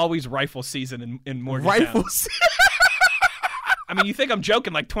saying. It's always rifle season in Morgantown. Rifles. I mean, you think I'm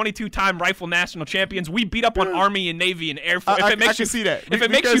joking? Like 22-time rifle national champions. We beat up on Army and Navy and Air Force. I can see that. If it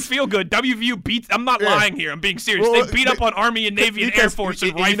makes you Because- feel good, WVU beats. I'm not Yeah. lying here. I'm being serious. Well, they beat up on Army and Navy and Air Force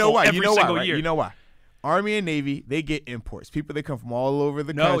and rifle you know why? every single right? year. You know why? Army and Navy, they get imports. People that come from all over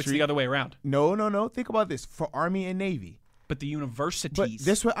the No, country. it's the other way around. No. Think about this. For Army and Navy. But the universities. But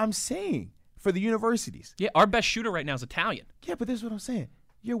that's what I'm saying. For the universities. Yeah, our best shooter right now is Italian. Yeah, but this is what I'm saying.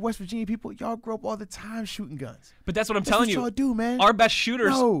 You're West Virginia people. Y'all grow up all the time shooting guns. But that's what I'm That's telling what you. y'all do, man. Our best shooters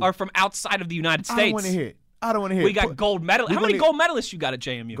No. are from outside of the United States. I don't want to hear it. I don't want to hear We it. got gold medalists. we're How many gonna- gold medalists you got at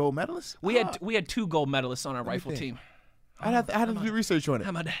JMU? Gold medalists? We had 2 gold medalists on our rifle think. team. I'd have to do research on it. How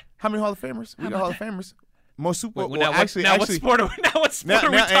about that? How many Hall of Famers? We got Hall of Famers. Most Super Bowl. What sport are we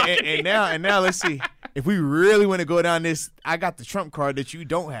talking here? And now let's see. If we really want to go down this, I got the trump card that you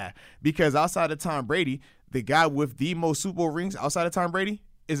don't have. Because outside of Tom Brady, the guy with the most Super Bowl rings outside of Tom Brady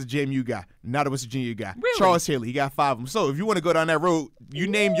is a JMU guy, not a West Virginia guy. Really? Charles Haley, he got 5 of them. So if you want to go down that road, you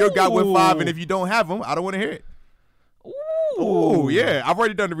name your guy with 5, and if you don't have them, I don't want to hear it. Oh, yeah. I've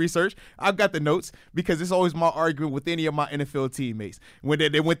already done the research. I've got the notes because it's always my argument with any of my NFL teammates. When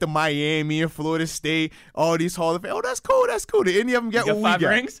they went to Miami and Florida State, all these Hall of Fame. Oh, that's cool. That's cool. Did any of them get You what got we 5 got?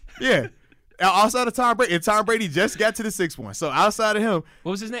 rings? Yeah. Outside of Tom Brady. And Tom Brady just got to the 6th one. So outside of him,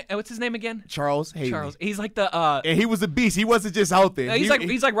 What was his name? What's his name again? Charles Haley. Charles. He's like the. And he was a beast. He wasn't just out there. He's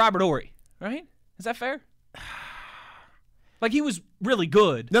like Robert Horry, right? Is that fair? Like he was really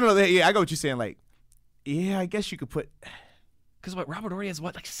good. No, yeah, I got what you're saying. Like, yeah, I guess you could put Because what Robert Horry has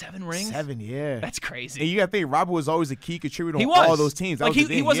like 7 rings? 7, yeah. That's crazy. And you got to think, Robert was always a key contributor He on was. all those teams. That Like was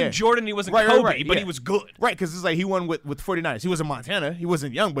the he thing, wasn't yeah. Jordan, he wasn't Right, Kobe, but yeah. he was good. Right, because it's like he won with 49ers. He wasn't Montana. He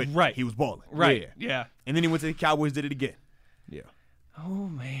wasn't young, but Right. he was balling. Right. Yeah. Yeah. And then he went to the Cowboys, did it again. Yeah. Oh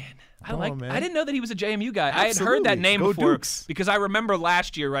man. Man. I didn't know that he was a JMU guy. I had heard Absolutely. that name Go before Dukes. because I remember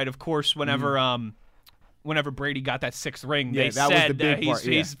last year, right? Of course, whenever Brady got that 6th ring, Yeah, they that was said the big part,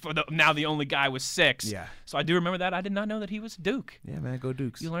 yeah. he's now the only guy with 6. Yeah. So I do remember that. I did not know that he was Duke. Yeah, man, go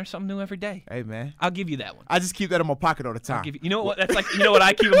Dukes. You learn something new every day. Hey, man. I'll give you that one. I just keep that in my pocket all the time. You know what? That's like what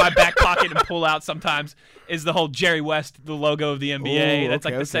I keep in my back pocket and pull out sometimes is the whole Jerry West, the logo of the NBA. Ooh, That's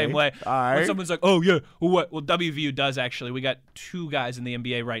like okay, the same okay. way. All right. When someone's like, "Oh yeah, well what?" Well, WVU does actually. We got 2 guys in the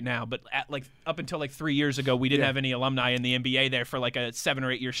NBA right now, but up until like 3 years ago, we didn't Yeah. have any alumni in the NBA there for like a 7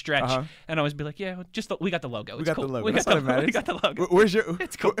 or 8 year stretch. Uh-huh. And I always be like, "Yeah, we got the logo. We It's got cool. the logo. We That's got all the that matters. we got the logo. Where's your?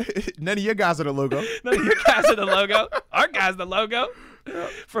 It's cool. None of your guys are the logo. None of your guys are the logo. Our guy's the logo.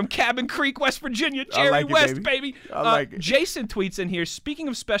 From Cabin Creek, West Virginia, Jerry like it, West, baby. baby. I like it. Jason tweets in here, speaking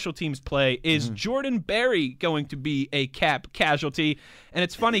of special teams play, is Jordan Berry going to be a cap casualty? And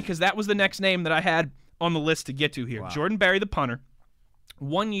it's funny because that was the next name that I had on the list to get to here. Jordan Berry, the punter.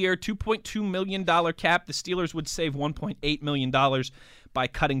 1 year, $2.2 million cap. The Steelers would save $1.8 million by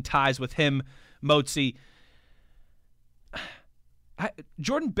cutting ties with him, Motzi.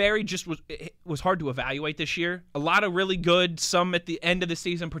 Jordan Berry just was hard to evaluate this year. A lot of really good, some at the end of the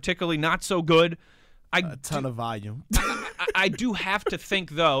season, particularly not so good. A ton of volume. I do have to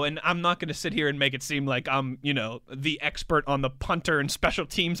think, though, and I'm not going to sit here and make it seem like I'm, the expert on the punter and special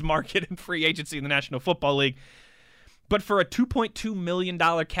teams market and free agency in the National Football League. But for a $2.2 million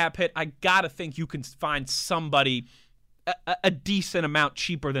cap hit, I got to think you can find somebody a decent amount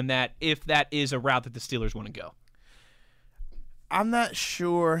cheaper than that if that is a route that the Steelers want to go. I'm not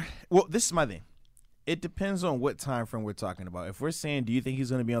sure. Well, this is my thing. It depends on what time frame we're talking about. If we're saying, do you think he's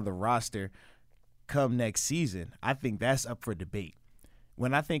going to be on the roster come next season, I think that's up for debate.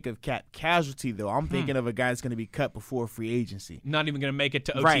 When I think of cap casualty, though, I'm thinking of a guy that's going to be cut before free agency. Not even going to make it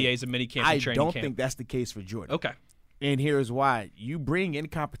to OTAs Right. and minicamp and training camp. I don't think that's the case for Jordan. Okay. And here's why. You bring in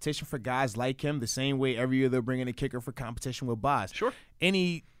competition for guys like him the same way every year they're bringing a kicker for competition with Boz. Sure.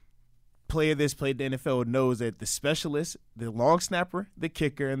 Any player that's played the NFL knows that the specialist, the long snapper, the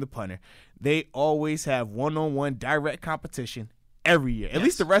kicker, and the punter, they always have one-on-one direct competition every year. At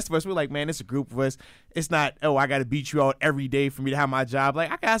least the rest of us, we're like, man, it's a group of us. It's not, oh, I got to beat you out every day for me to have my job.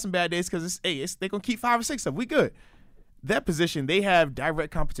 Like, I got some bad days because they're going to keep 5 or 6 of them. We good. That position, they have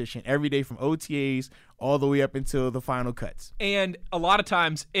direct competition every day from OTAs all the way up until the final cuts. And a lot of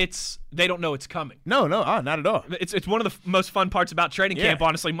times they don't know it's coming. No, not at all. It's one of the most fun parts about training camp,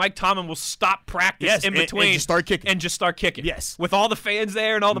 honestly. Mike Tomlin will stop practice in between and just start kicking. Yes. With all the fans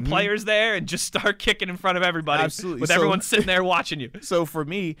there and all the players there and just start kicking in front of everybody. Absolutely. With everyone sitting there watching you. So for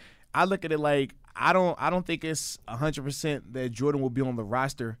me, I look at it like I don't think it's 100% that Jordan will be on the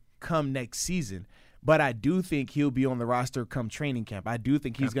roster come next season. But I do think he'll be on the roster come training camp. I do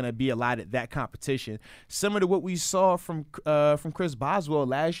think he's going to be allotted that competition, similar to what we saw from Chris Boswell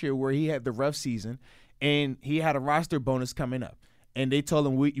last year, where he had the rough season and he had a roster bonus coming up. And they told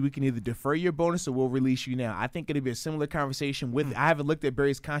him we can either defer your bonus or we'll release you now. I think it'll be a similar conversation with. I haven't looked at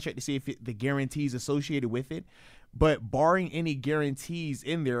Barry's contract to see if the guarantees associated with it. But barring any guarantees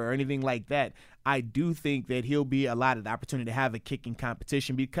in there or anything like that, I do think that he'll be allotted the opportunity to have a kicking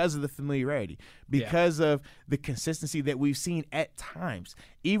competition because of the familiarity, because of the consistency that we've seen at times.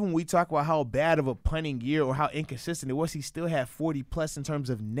 Even when we talk about how bad of a punting year or how inconsistent it was, he still had 40+ in terms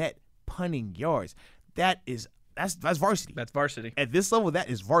of net punting yards. That's varsity. That's varsity. At this level, that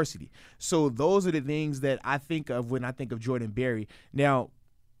is varsity. So those are the things that I think of when I think of Jordan Berry. Now,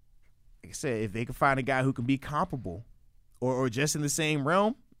 like I said, if they can find a guy who can be comparable or just in the same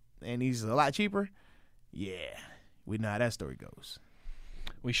realm and he's a lot cheaper, we know how that story goes.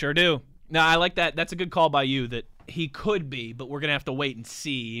 We sure do. No, I like that. That's a good call by you that he could be, but we're going to have to wait and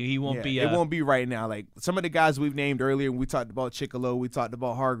see. He won't be. It won't be right now. Like some of the guys we've named earlier, we talked about Chicolo, we talked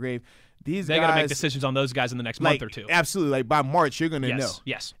about Hargrave. They got to make decisions on those guys in the next month or two. Absolutely. Like by March, you're going to know.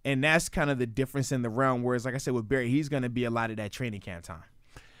 Yes. And that's kind of the difference in the realm. Whereas, like I said, with Berry, he's going to be allotted that training camp time.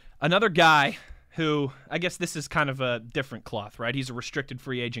 Another guy who, I guess this is kind of a different cloth, right? He's a restricted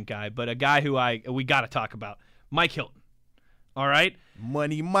free agent guy, but a guy who we got to talk about, Mike Hilton. All right?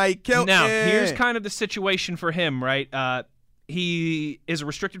 Money Mike Hilton. Now, here's kind of the situation for him, right? He is a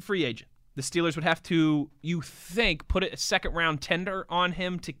restricted free agent. The Steelers would have to, you think, put a second-round tender on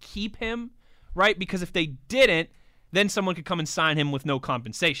him to keep him, right? Because if they didn't, then someone could come and sign him with no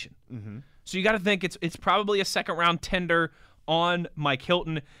compensation. Mm-hmm. So you got to think it's probably a second-round tender on Mike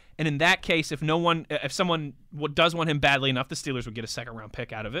Hilton. And in that case, if someone does want him badly enough, the Steelers would get a second-round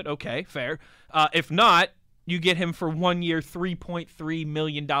pick out of it. Okay, fair. If not, you get him for 1 year, $3.3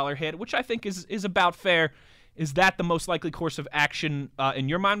 million hit, which I think is about fair. Is that the most likely course of action in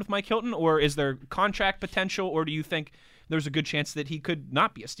your mind with Mike Hilton, or is there contract potential, or do you think there's a good chance that he could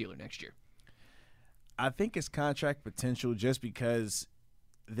not be a Steeler next year? I think it's contract potential just because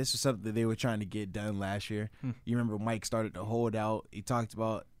this was something that they were trying to get done last year. You remember Mike started to hold out. He talked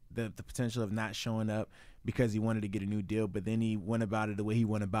about the potential of not showing up because he wanted to get a new deal, but then he went about it the way he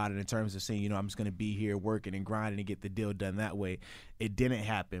went about it in terms of saying, I'm just going to be here working and grinding and get the deal done that way. It didn't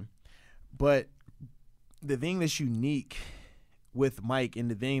happen. But the thing that's unique with Mike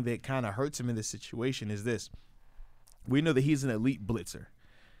and the thing that kind of hurts him in this situation is this. We know that he's an elite blitzer.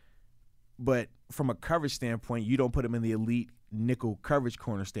 But from a coverage standpoint, you don't put him in the elite nickel coverage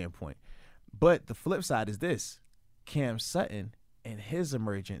corner standpoint. But the flip side is this. Cam Sutton and his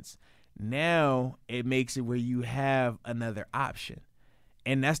emergence, now it makes it where you have another option.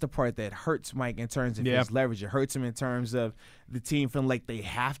 And that's the part that hurts Mike in terms of his leverage. It hurts him in terms of the team feeling like they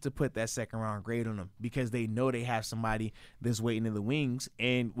have to put that second-round grade on him because they know they have somebody that's waiting in the wings.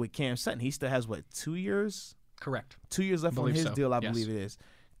 And with Cam Sutton, he still has, 2 years? Correct. 2 years left on his deal, I believe it is.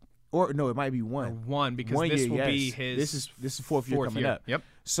 Or, no, it might be one. One, because this will be his This is fourth year coming up. Yep.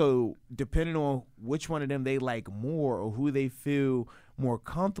 So depending on which one of them they like more or who they feel more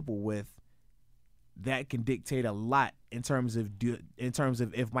comfortable with, that can dictate a lot in terms of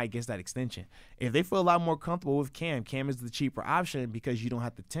if Mike gets that extension. If they feel a lot more comfortable with Cam is the cheaper option because you don't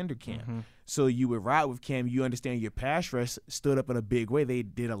have to tender Cam. Mm-hmm. So you would ride with Cam. You understand your pass rush stood up in a big way. They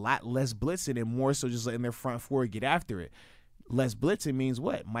did a lot less blitzing and more so just letting their front four get after it. Less blitzing means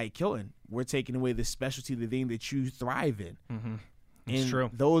what? Mike Hilton. We're taking away the specialty, the thing that you thrive in. Mm-hmm. It's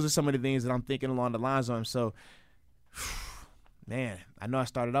true. Those are some of the things that I'm thinking along the lines of him. So, man, I know I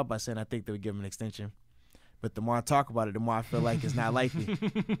started out by saying I think they would give him an extension. But the more I talk about it, the more I feel like it's not likely.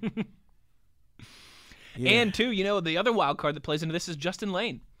 Yeah. And, too, the other wild card that plays into this is Justin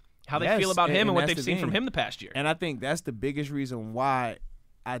Lane. How they Yes, feel about him and what that's they've the seen from thing. him the past year. And I think that's the biggest reason why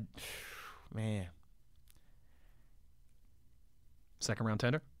man. Second-round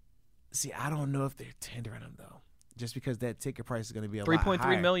tender? See, I don't know if they're tendering him, though. Just because that ticket price is going to be a lot higher.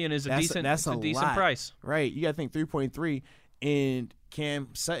 $3.3 million is a decent lot. price. Right. You got to think 3.3, and Cam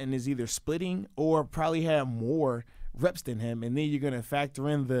Sutton is either splitting or probably have more reps than him, and then you're going to factor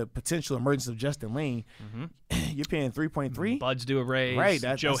in the potential emergence of Justin Lane. You're paying 3.3. Buds do a raise. Right.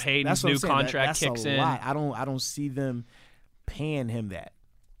 Joe Hayden's new contract kicks in. Lot. I don't see them paying him that.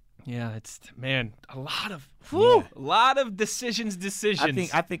 Yeah, it's a lot of decisions.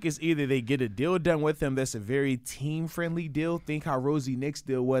 I think it's either they get a deal done with him that's a very team-friendly deal. Think how Rosie Nick's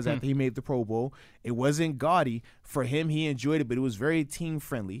deal was after he made the Pro Bowl. It wasn't gaudy. For him, he enjoyed it, but it was very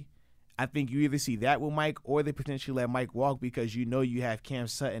team-friendly. I think you either see that with Mike or they potentially let Mike walk because you have Cam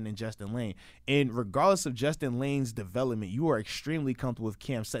Sutton and Justin Lane. And regardless of Justin Lane's development, you are extremely comfortable with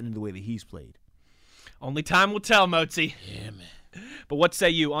Cam Sutton in the way that he's played. Only time will tell, Mozi. Yeah, man. But what say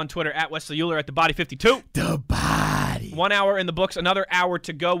you on Twitter at Wesley Euler at TheBody52? The Body. 1 hour in the books, another hour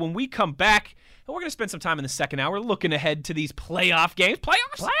to go. When we come back, and we're going to spend some time in the second hour looking ahead to these playoff games.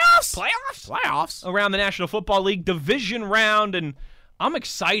 Playoffs around the National Football League division round, and I'm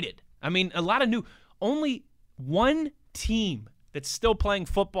excited. I mean, a lot of only one team that's still playing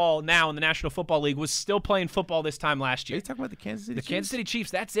football now in the National Football League was still playing football this time last year. Are you talking about the Kansas City Chiefs? The Kansas City Chiefs,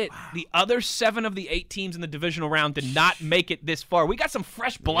 that's it. Wow. The other 7 of the 8 teams in the divisional round did not make it this far. We got some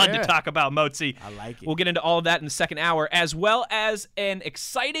fresh blood to talk about, Mozi. I like it. We'll get into all of that in the second hour, as well as an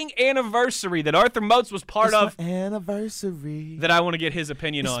exciting anniversary that Arthur Moats was part of. Anniversary. That I want to get his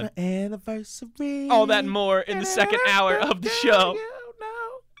opinion on. My anniversary. All that and more in the second hour of the show.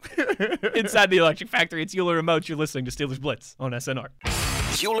 Inside the Electric Factory, it's Euler and Moats. You're listening to Steelers Blitz on SNR.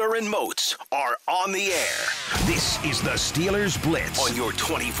 Euler and Moats are on the air. This is the Steelers Blitz on your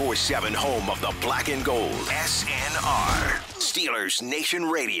 24/7 home of the black and gold. SNR. Steelers Nation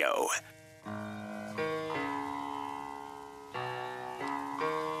Radio.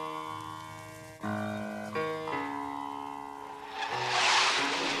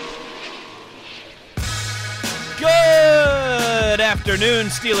 Good afternoon,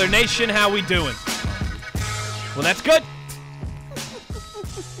 Steeler Nation. How we doing? Well, that's good.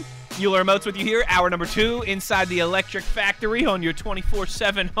 Euler Moats with you here, hour number 2, inside the Electric Factory on your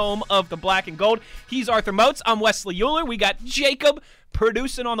 24/7 home of the black and gold. He's Arthur Moats. I'm Wesley Euler. We got Jacob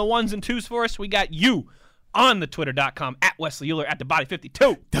producing on the 1s and 2s for us. We got you on the Twitter.com at Wesley Euler at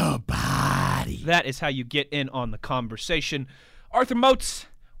TheBody52. The Body. That is how you get in on the conversation. Arthur Moats,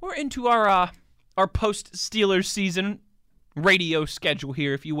 we're into our post-Steelers season radio schedule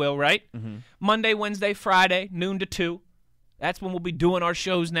here, if you will, right? Mm-hmm. Monday, Wednesday, Friday, noon to 2. That's when we'll be doing our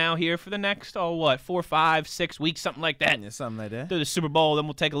shows now here for the next, 4, 5, 6 weeks, something like that. Yeah, something like that. Through the Super Bowl, then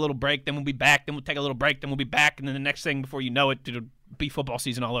we'll take a little break, then we'll be back, then we'll take a little break, then we'll be back, and then the next thing, before you know it, it'll be football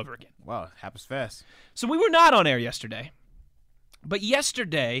season all over again. Wow, it happens fast. So we were not on air yesterday, but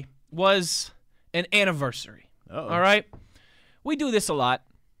yesterday was an anniversary. Uh-oh. All right? We do this a lot.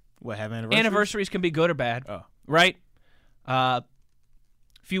 What, have anniversaries? Anniversaries can be good or bad, right? A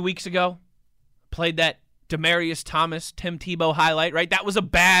few weeks ago, played that Demaryius Thomas, Tim Tebow highlight, right? That was a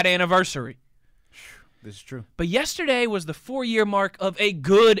bad anniversary. This is true. But yesterday was the 4-year mark of a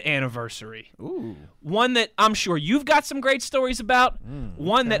good anniversary. Ooh. One that I'm sure you've got some great stories about,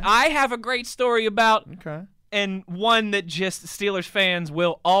 one that I have a great story about, and one that just Steelers fans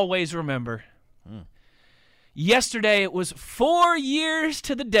will always remember. Yesterday, it was 4 years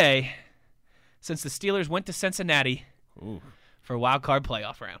to the day since the Steelers went to Cincinnati for a wild card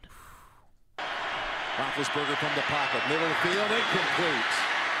playoff round. Roethlisberger from the pocket, middle of the field, incomplete.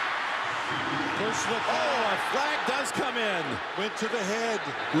 A flag does come in. Went to the head.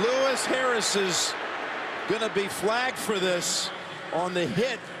 Lewis Harris is going to be flagged for this on the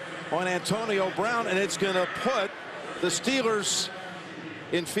hit on Antonio Brown, and it's going to put the Steelers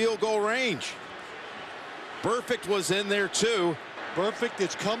in field goal range. Burfict was in there too. Burfict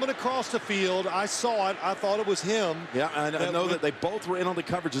is coming across the field. I saw it. I thought it was him. Yeah, and I know that they both were in on the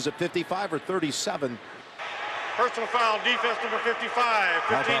coverages at 55 or 37. Personal foul, defense number 55,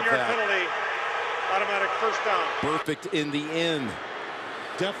 15-yard penalty, automatic first down. Burfict in the end.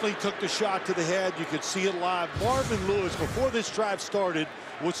 Definitely took the shot to the head. You could see it live. Marvin Lewis, before this drive started,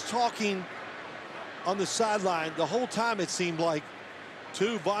 was talking on the sideline the whole time, it seemed like,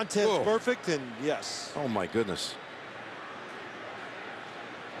 to Vontaze Burfict, and yes. Oh, my goodness.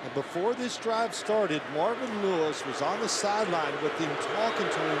 And before this drive started, Marvin Lewis was on the sideline with him, talking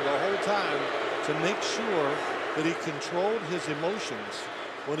to him the whole time to make sure that he controlled his emotions.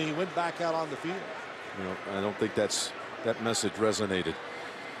 when he went back out on the field. You know, I don't think that message resonated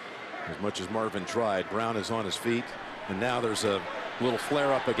as much as Marvin tried. Brown is on his feet, and now there's a little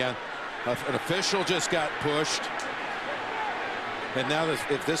flare up again. An official just got pushed. And now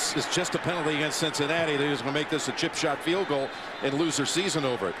if this is just a penalty against Cincinnati, they're just going to make this a chip shot field goal and lose their season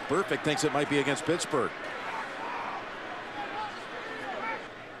over it. Burfict thinks it might be against Pittsburgh.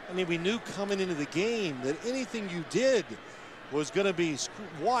 I mean, we knew coming into the game that anything you did was going to be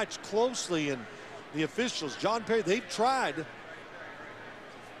watched closely, and the officials, John Perry, they've tried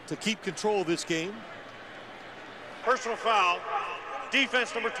to keep control of this game. Personal foul.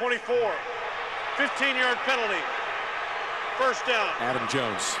 Defense number 24. 15-yard penalty. First down. Adam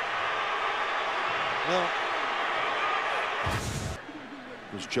Jones. Well,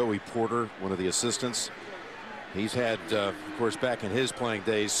 there's Joey Porter, one of the assistants. He's had, of course, back in his playing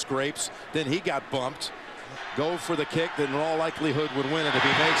days, scrapes. Then he got bumped. Go for the kick that in all likelihood would win it if he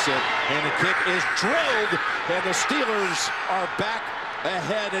makes it. And the kick is drilled, and the Steelers are back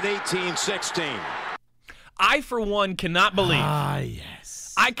ahead at 18-16. I, for one, cannot believe.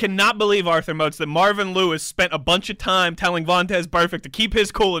 Yes. I cannot believe, Arthur Moats, that Marvin Lewis spent a bunch of time telling Vontaze Burfict to keep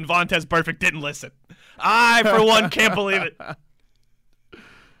his cool, and Vontaze Burfict didn't listen. I, for one, can't believe it.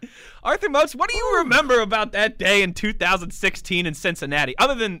 Arthur Moats, what do you remember about that day in 2016 in Cincinnati,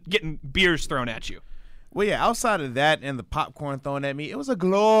 other than getting beers thrown at you? Well, yeah, outside of that and the popcorn thrown at me, it was a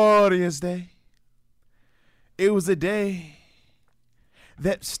glorious day. It was a day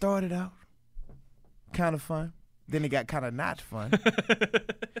that started out kind of fun. Then it got kind of not fun.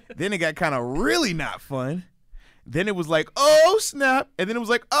 Then it got kind of really not fun. Then it was like, oh, snap. And then it was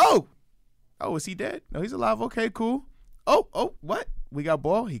like, oh, is he dead? No, he's alive. Okay, cool. Oh, what? We got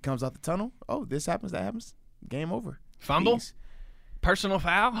ball. He comes out the tunnel. Oh, this happens, that happens. Game over. Fumble? Peace. Personal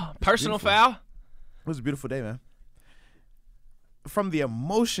foul? Personal beautiful. foul? It was a beautiful day, man. From the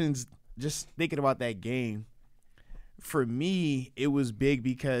emotions, just thinking about that game, for me, it was big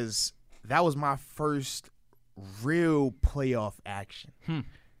because that was my first real playoff action.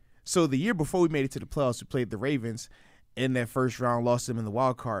 So the year before we made it to the playoffs, we played the Ravens in that first round, lost them in the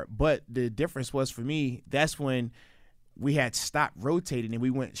wild card. But the difference was, for me, that's when we had stopped rotating and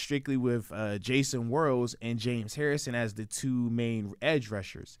we went strictly with Jason Worlds and James Harrison as the two main edge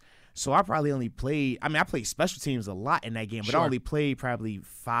rushers. So I probably only played – I played special teams a lot in that game, but I only played probably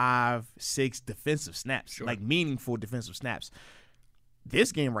 5-6 defensive snaps, like meaningful defensive snaps.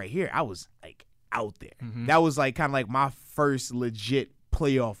 This game right here, I was, like, out there. That was, like, kind of like my first legit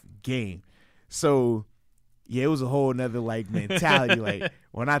playoff game. So, yeah, it was a whole nother, like, mentality. Like,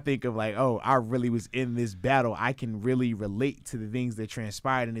 when I think of, like, oh, I really was in this battle, I can really relate to the things that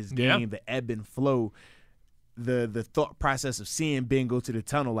transpired in this game, the ebb and flow. The thought process of seeing Ben go to the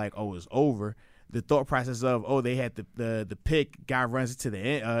tunnel like, oh, it's over. The thought process of, oh, they had the pick, guy runs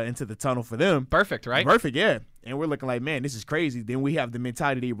into the tunnel for them. Perfect, right? Perfect, yeah. And we're looking like, man, this is crazy. Then we have the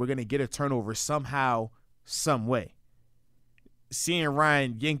mentality we're going to get a turnover somehow, some way. Seeing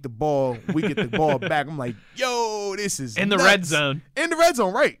Ryan yank the ball, we get the ball back. I'm like, yo, this is in the nuts. red zone. In the red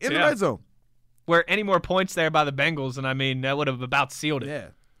zone, right. In the red zone. Where any more points there by the Bengals, and that would have about sealed it. Yeah.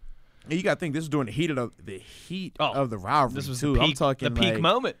 And you got to think, this was during the heat of the rivalry. This was too. the peak, I'm talking the peak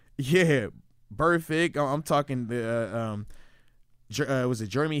moment. Yeah, Burfict. I'm talking was it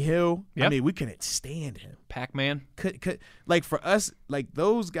Jeremy Hill? Yep. I mean, we couldn't stand him. Pac-Man. Could like for us, like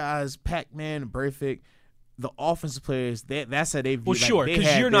those guys, Pac-Man, Burfict, the offensive players. That's how they view. Well, sure, because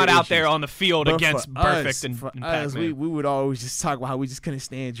because you're not out there on the field against Burfict and us, Pac-Man. we would always just talk about how we just couldn't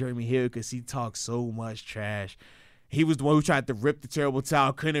stand Jeremy Hill because he talked so much trash. He was the one who tried to rip the terrible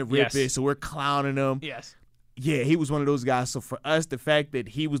towel, couldn't rip it, so we're clowning him. Yes. Yeah, he was one of those guys. So for us, the fact that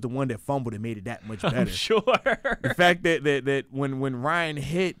he was the one that fumbled, it made it that much better. I'm sure. The fact that when Ryan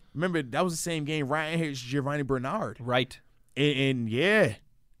hit, remember, that was the same game Ryan hit Giovanni Bernard. Right. And yeah,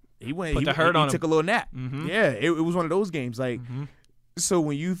 he went. Put the hurt on him. He took a little nap. Mm-hmm. Yeah, it was one of those games. Like, so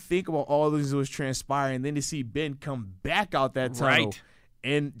when you think about all this that was transpiring, then to see Ben come back out that tunnel,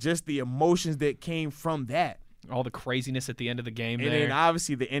 and just the emotions that came from that. All the craziness at the end of the game and then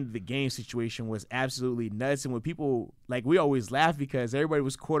obviously the end of the game situation was absolutely nuts. And when people, like, we always laugh because everybody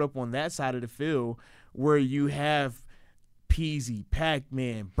was caught up on that side of the field where you have Peasy,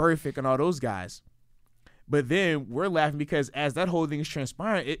 Pac-Man, Burfict, and all those guys. But then we're laughing because as that whole thing is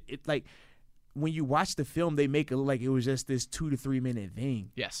transpiring, it like when you watch the film, they make it look like it was just this 2 to 3 minute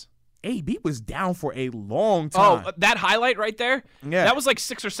thing. Yes. AB was down for a long time. Oh, that highlight right there? Yeah. That was like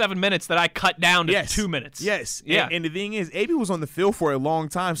 6 or 7 minutes that I cut down to 2 minutes. Yes. Yeah. And the thing is, AB was on the field for a long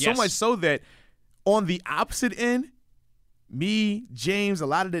time, so much so that on the opposite end, me, James, a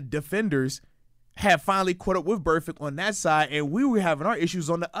lot of the defenders, had finally caught up with Burfict on that side, and we were having our issues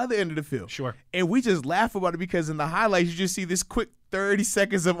on the other end of the field. Sure. And we just laugh about it because in the highlights, you just see this quick 30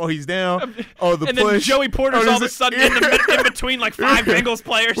 seconds of, he's down. Oh, the and push. Then Joey Porter's all of a sudden in between like 5 Bengals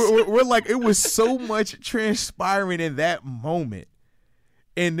players. We're like, it was so much transpiring in that moment.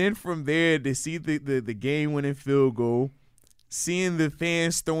 And then from there, to see the game-winning field goal, seeing the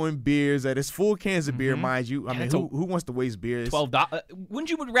fans throwing beers at us, full cans of beer, mind you. I mean, who wants to waste beers? $12. Wouldn't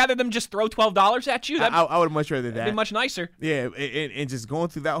you rather them just throw $12 at you? I would much rather that. That'd be much nicer. Yeah, and just going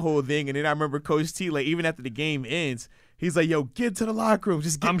through that whole thing. And then I remember Coach T, like, even after the game ends, he's like, yo, get to the locker room.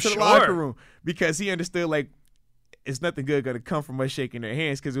 Just get to the locker room. Because he understood, like, it's nothing good going to come from us shaking their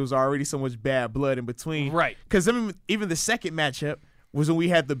hands because there was already so much bad blood in between. Right. Because even the second matchup was when we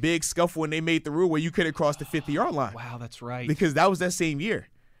had the big scuffle and they made the rule where you couldn't cross the 50-yard line. Wow, that's right. Because that was that same year.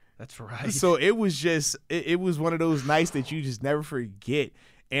 That's right. So it was just it was one of those nights that you just never forget.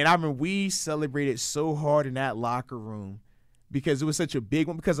 And I mean, we celebrated so hard in that locker room because it was such a big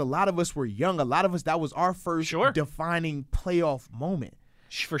one. Because a lot of us were young. A lot of us, that was our first defining playoff moment.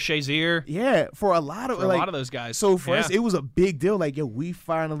 For Shazier. Yeah, for a lot of those guys. So for us, it was a big deal. Like, yo, we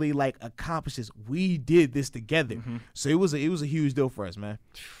finally accomplished this. We did this together. Mm-hmm. So it was a huge deal for us, man.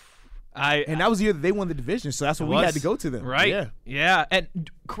 And that was the year that they won the division, so that's when we had to go to them. Right. Yeah. And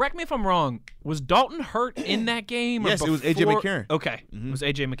correct me if I'm wrong. Was Dalton hurt in that game? Yes, it was A.J. McCarron. Okay. Mm-hmm. It was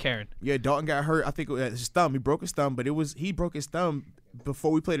A.J. McCarron. Yeah, Dalton got hurt. I think it was his thumb. He broke his thumb, but he broke his thumb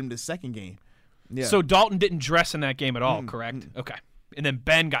before we played him the second game. Yeah. So Dalton didn't dress in that game at all, correct? Okay. And then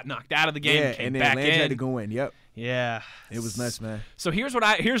Ben got knocked out of the game, came and then back Landry in. had to go in. Yep. Yeah. It was nuts, man. So here's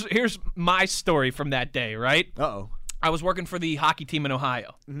my story from that day, right? Uh-oh. I was working for the hockey team in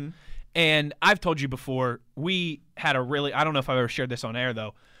Ohio. Mm-hmm. And I've told you before, we had I don't know if I've ever shared this on air,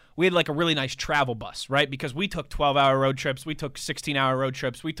 though. We had like a really nice travel bus, right? Because we took 12-hour road trips. We took 16-hour road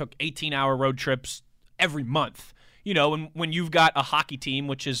trips. We took 18-hour road trips every month. You know, and when you've got a hockey team,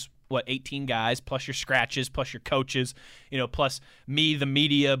 which is, 18 guys, plus your scratches, plus your coaches, plus me, the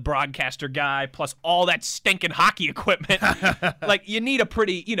media broadcaster guy, plus all that stinking hockey equipment. Like, you need a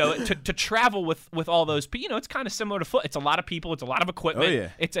pretty, to travel with all those people. It's kind of similar to foot. It's a lot of people. It's a lot of equipment. Oh, yeah.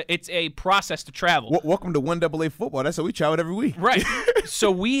 It's a process to travel. Welcome to 1AA football. That's how we travel every week. Right. So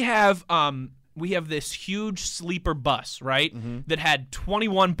we have this huge sleeper bus, right? Mm-hmm. That had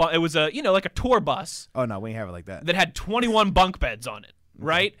 21. It was a like a tour bus. Oh no, we ain't have it like that. That had 21 bunk beds on it.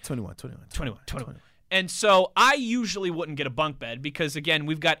 Right? 21. And so I usually wouldn't get a bunk bed because, again,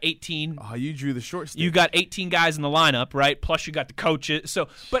 we've got 18. Oh, you drew the short stick. You got 18 guys in the lineup, right? Plus you got the coaches.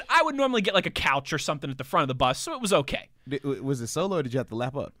 But I would normally get like a couch or something at the front of the bus, so it was okay. Was it solo or did you have to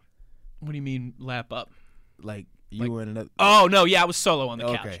lap up? What do you mean lap up? Like you and another. Oh, no, yeah, I was solo on the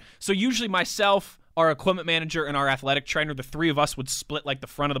couch. Okay. So usually myself, our equipment manager, and our athletic trainer, the three of us would split like the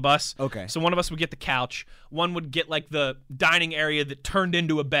front of the bus. Okay. So one of us would get the couch, one would get like the dining area that turned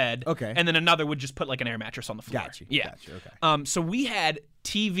into a bed. Okay. And then another would just put like an air mattress on the floor. Gotcha. Yeah. Okay. So we had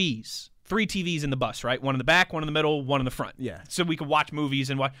TVs, 3 TVs in the bus, right? One in the back, one in the middle, one in the front. Yeah. So we could watch movies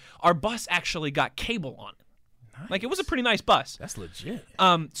and watch. Our bus actually got cable on it. Nice. Like, it was a pretty nice bus. That's legit.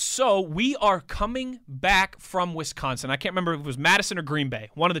 So we are coming back from Wisconsin. I can't remember if it was Madison or Green Bay,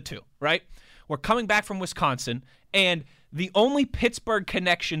 one of the two, right? We're coming back from Wisconsin, and the only Pittsburgh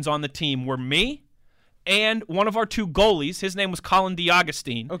connections on the team were me and one of our 2 goalies. His name was Colin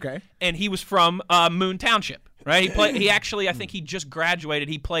DeAugustine. Okay. And he was from Moon Township, right? He actually, I think he just graduated.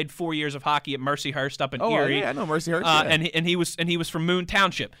 He played 4 years of hockey at Mercyhurst up in Erie. Yeah, I know Mercyhurst. And he was from Moon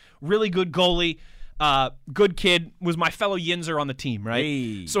Township. Really good goalie. Good kid, was my fellow Yinzer on the team, right?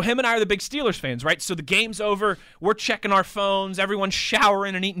 Hey. So him and I are the big Steelers fans, right? So the game's over, we're checking our phones, everyone's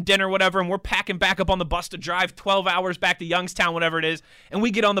showering and eating dinner, whatever, and we're packing back up on the bus to drive 12 hours back to Youngstown, whatever it is, and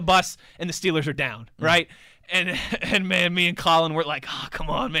we get on the bus, and the Steelers are down, right? And man, me and Colin were like, oh, come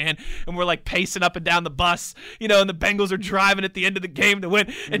on, man. And we're like pacing up and down the bus, and the Bengals are driving at the end of the game to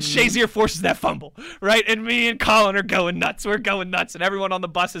win. And Shazier forces that fumble, right? And me and Colin are going nuts. We're going nuts. And everyone on the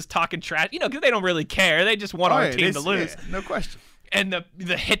bus is talking trash, because they don't really care. They just want our team to lose. Yeah, no question. And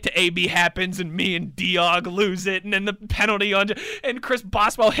the hit to AB happens, and me and Diog lose it, and then the penalty and Chris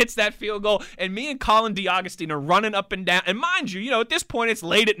Boswell hits that field goal, and me and Colin DeAugustine are running up and down. And mind you, at this point it's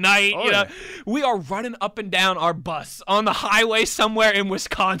late at night. We are running up and down our bus on the highway somewhere in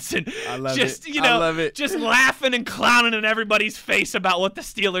Wisconsin. I love it. I love it. Just laughing and clowning in everybody's face about what the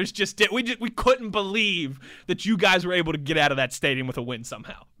Steelers just did. We couldn't believe that you guys were able to get out of that stadium with a win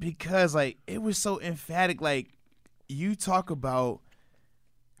somehow. Because it was so emphatic. You talk about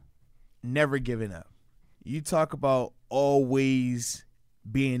never giving up. You talk about always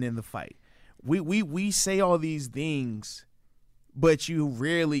being in the fight. We say all these things but you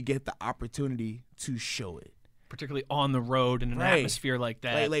rarely get the opportunity to show it. Particularly on the road in an atmosphere like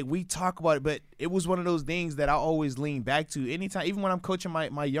that. Like we talk about it, but it was one of those things that I always lean back to anytime, even when I'm coaching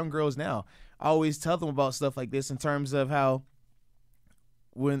my young girls now. I always tell them about stuff like this in terms of how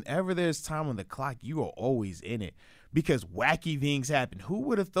whenever there's time on the clock, you are always in it because wacky things happen. Who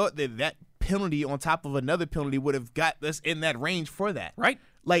would have thought that penalty on top of another penalty would have got us in that range for that? Right.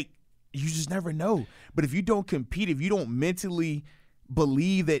 Like, you just never know. But if you don't compete, if you don't mentally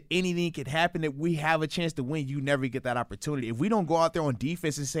believe that anything could happen, that we have a chance to win, you never get that opportunity. If we don't go out there on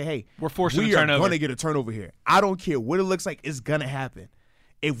defense and say, hey, we're forcing we a are turnover. going to get a turnover here. I don't care what it looks like. It's going to happen.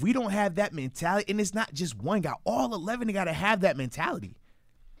 If we don't have that mentality, and it's not just one guy, all 11 got to have that mentality.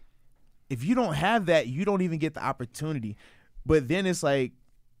 If you don't have that, you don't even get the opportunity. But then it's like,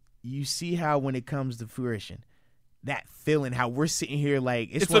 you see how when it comes to fruition, that feeling, how we're sitting here like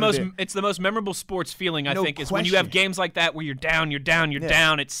it's the most memorable sports feeling, I think, is when you have games like that where you're down.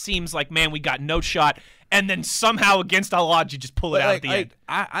 It seems like, man, we got no shot, and then somehow against all odds you just pull it out at the end.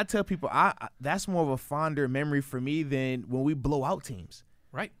 I tell people that's more of a fonder memory for me than when we blow out teams.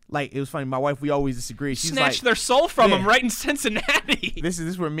 Right. Like, it was funny. My wife, we always disagree. She's snatched like, their soul from them right in Cincinnati. This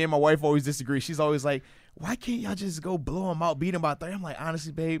is where me and my wife always disagree. She's always like, why can't y'all just go blow them out, beat them by 30? I'm like,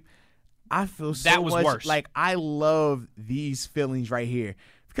 honestly, babe, I feel so that was much worse. Like, I love these feelings right here.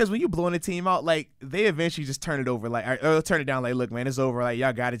 Because when you're blowing a team out, like, they eventually just turn it over. Like, or they'll turn it down like, look, man, it's over. Like,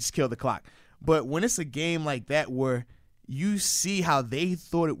 y'all got it. Just kill the clock. But when it's a game like that where you see how they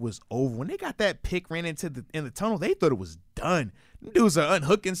thought it was over. When they got that pick ran in the tunnel, they thought it was done. Dudes are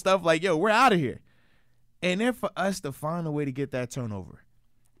unhooking stuff like, yo, we're out of here. And then for us to find a way to get that turnover.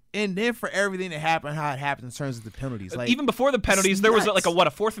 And then for everything that happened, how it happened in terms of the penalties. Like, even before the penalties, there was like a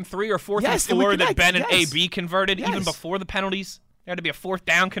 4th and 3 or 4th and 4 that Ben and AB converted. Yes. Even before the penalties, there had to be a 4th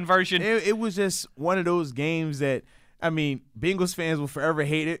down conversion. It was just one of those games that, I mean, Bengals fans will forever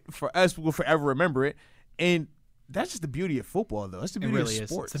hate it. For us, we'll forever remember it. And that's just the beauty of football, though. It's the beauty of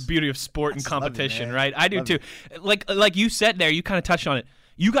sports. It's the beauty of sport and competition, it, right? I do too. Like you said there, you kind of touched on it.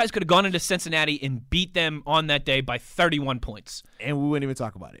 You guys could have gone into Cincinnati and beat them on that day by 31 points. And we wouldn't even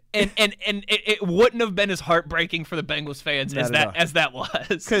talk about it. And it wouldn't have been as heartbreaking for the Bengals fans as that was.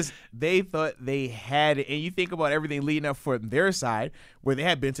 Because they thought they had it. And you think about everything leading up for their side, where they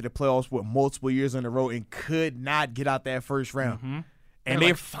had been to the playoffs with multiple years in a row and could not get out that first round. Mm-hmm. And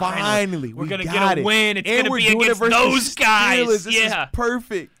they finally we're going to get a win. It's going to be against those guys. This is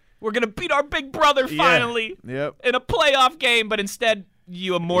perfect. We're going to beat our big brother finally in a playoff game, but instead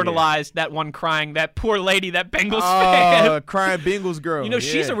you immortalized that one crying, that poor lady, that Bengals fan. Crying Bengals girl. You know,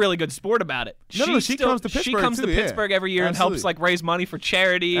 she's a really good sport about it. No, she comes to Pittsburgh She comes to Pittsburgh every year and helps like raise money for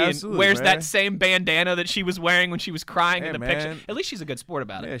charity and wears that same bandana that she was wearing when she was crying in the picture. At least she's a good sport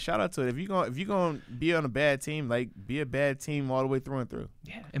about it. Yeah, shout out to it. If you're gonna be on a bad team, like, be a bad team all the way through and through.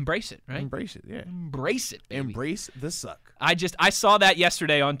 Yeah, embrace it, right? Embrace it, yeah. Embrace it, baby. Embrace the suck. I saw that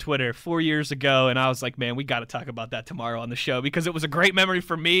yesterday on Twitter 4 years ago, and I was like, man, we got to talk about that tomorrow on the show because it was a great memory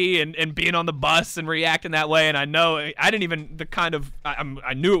for me and being on the bus and reacting that way. And I know I didn't even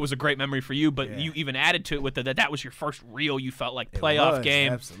I knew it was a great memory for you, but you even added to it with that was your first real, you felt like, playoff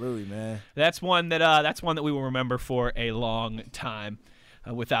game. Absolutely, man. That's one that we will remember for a long time,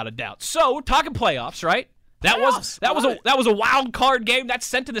 without a doubt. So talking playoffs, right? That was a wild card game that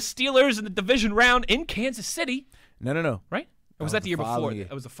sent to the Steelers in the division round in Kansas City. No. Right? Or was that the year before?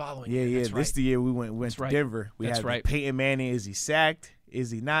 It was the following year. Yeah. That's right. This the year we went to Denver. We had Peyton Manning. Is he sacked? Is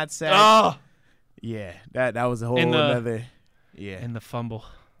he not sacked? Oh. Yeah, that was a whole another. Yeah. And the fumble.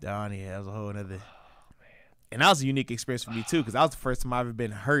 That was a whole another. Oh, man. And that was a unique experience for me, too, because that was the first time I've ever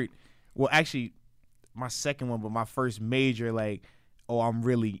been hurt. Well, actually, my second one, but my first major, like, I'm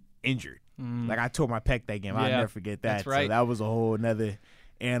really injured. Like, I tore my pec that game. I'll never forget that. That's right. So that was a whole another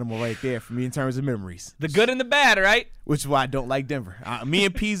animal right there for me in terms of memories. The good and the bad, right? Which is why I don't like Denver. Me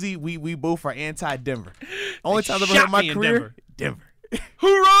and Peasy, we both are anti-Denver. Only time I've ever heard my career, Denver.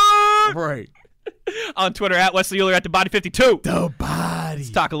 Hoorah! Right. On Twitter, at Wesley Euler, at TheBody52. The Body. Let's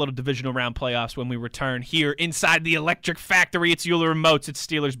talk a little divisional round playoffs when we return here inside the Electric Factory. It's Euler and Moats. It's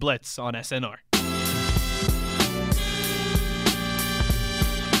Steelers Blitz on SNR.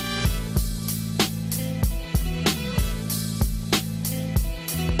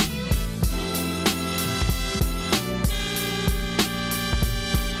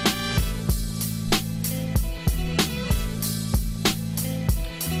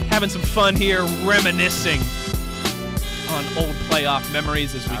 Having some fun here, reminiscing on old playoff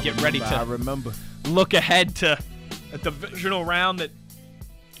memories as we get ready to look ahead to a divisional round that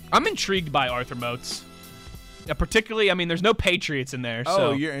I'm intrigued by, Arthur Moats. Particularly, I mean, there's no Patriots in there. Oh,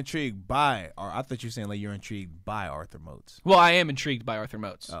 so. you're intrigued by, or I thought you were saying like you're intrigued by Arthur Moats. Well, I am intrigued by Arthur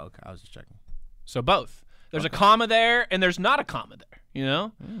Moats. Oh, okay. I was just checking. So both. There's a comma there, and there's not a comma there. You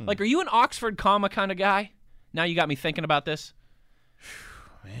know? Like, are you an Oxford comma kind of guy? Now you got me thinking about this.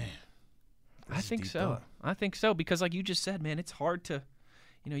 Man. I think so. I think so because, like you just said, man, it's hard to,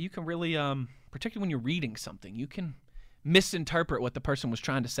 you can really, particularly when you're reading something, you can misinterpret what the person was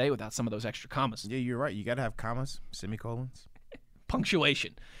trying to say without some of those extra commas. Yeah, you're right. You got to have commas, semicolons.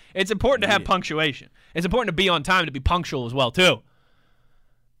 Punctuation. It's important to have punctuation. It's important to be on time, to be punctual as well, too.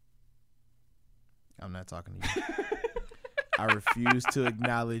 I'm not talking to you. I refuse to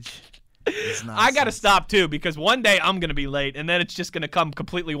acknowledge this nonsense. I got to stop, too, because one day I'm going to be late, and then it's just going to come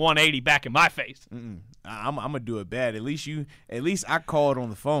completely 180 back in my face. I'm going to do it bad. At least I called on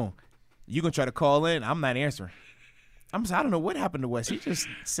the phone. You going to try to call in, I'm not answering. I don't know what happened to Wes. He just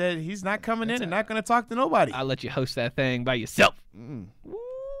said he's not coming in and not going to talk to nobody. I'll let you host that thing by yourself.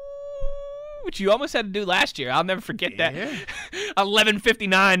 Which you almost had to do last year. I'll never forget that.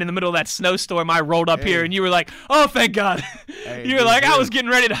 11:59 in the middle of that snowstorm, I rolled up here, and you were like, oh, thank God. You were like, I was getting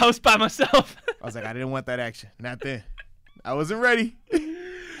ready to host by myself. I was like, I didn't want that action. Not then. I wasn't ready.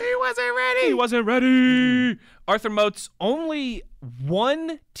 He wasn't ready. Arthur Moats, only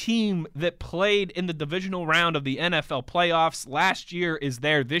one team that played in the divisional round of the NFL playoffs last year is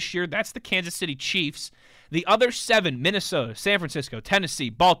there this year. That's the Kansas City Chiefs. The other 7, Minnesota, San Francisco, Tennessee,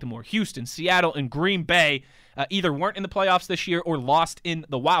 Baltimore, Houston, Seattle, and Green Bay, either weren't in the playoffs this year or lost in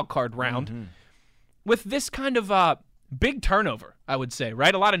the wild card round. With this kind of big turnover, I would say,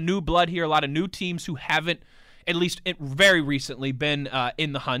 right? A lot of new blood here, a lot of new teams who haven't, at least very recently, been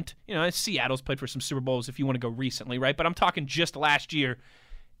in the hunt. Seattle's played for some Super Bowls if you want to go recently, right? But I'm talking just last year.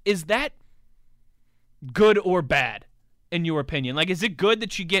 Is that good or bad, in your opinion? Like, is it good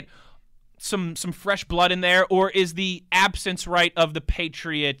that you get some fresh blood in there, or is the absence, right, of the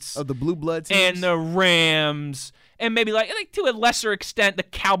Patriots, of the blue blood teams, and the Rams, and maybe like to a lesser extent the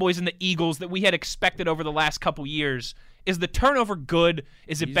Cowboys and the Eagles that we had expected over the last couple years? Is the turnover good?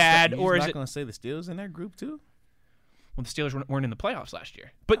 Is it bad? Or is it? Going to say the Steelers in that group too? Well, the Steelers weren't in the playoffs last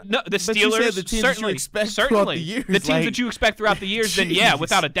year, but no, the Steelers you said the teams certainly, you expect certainly throughout the years, the teams that you expect throughout the years. Then yeah,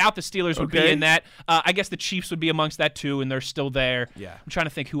 without a doubt, the Steelers would be in that. I guess the Chiefs would be amongst that too, and they're still there. Yeah, I'm trying to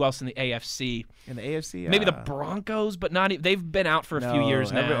think who else in the AFC. In the AFC, maybe the Broncos, but not. They've been out for a few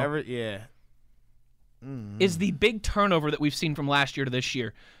years now. Is the big turnover that we've seen from last year to this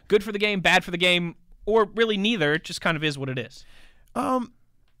year good for the game, bad for the game, or really neither? It just kind of is what it is. I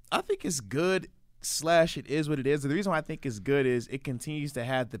think it's good. It is what it is. The reason why I think it's good is it continues to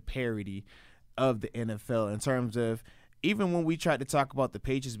have the parity of the NFL in terms of, even when we tried to talk about the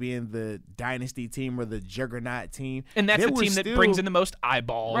Patriots being the dynasty team or the juggernaut team, and that's the team that brings in the most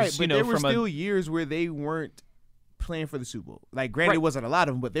eyeballs, right? But there were still years where they weren't playing for the Super Bowl. Like, granted, it wasn't a lot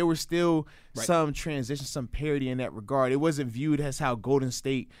of them, but there were still some transition, some parity in that regard. It wasn't viewed as how Golden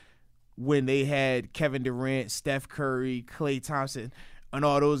State, when they had Kevin Durant, Steph Curry, Klay Thompson, and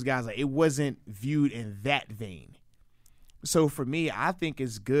all those guys, like, it wasn't viewed in that vein. So for me, I think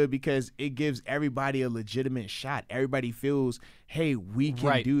it's good because it gives everybody a legitimate shot. Everybody feels, hey, we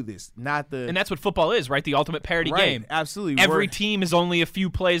can do this. And that's what football is, right? The ultimate parity game. Absolutely. Every team is only a few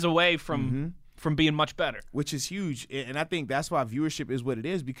plays away from being much better. Which is huge. And I think that's why viewership is what it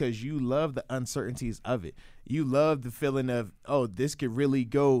is, because you love the uncertainties of it. You love the feeling of, oh, this could really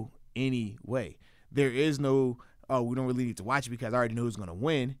go any way. There is no, oh, we don't really need to watch it because I already know who's going to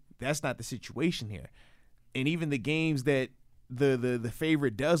win. That's not the situation here. And even the games that the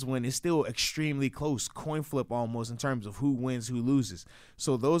favorite does win is still extremely close, coin flip almost, in terms of who wins, who loses.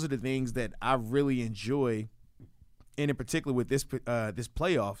 So those are the things that I really enjoy, and in particular with this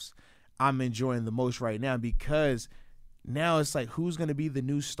playoffs, I'm enjoying the most right now, because now it's like, who's going to be the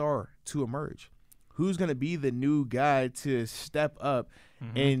new star to emerge? Who's going to be the new guy to step up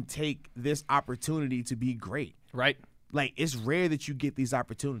and take this opportunity to be great? Right. Like, it's rare that you get these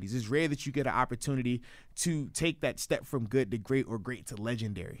opportunities. It's rare that you get an opportunity to take that step from good to great or great to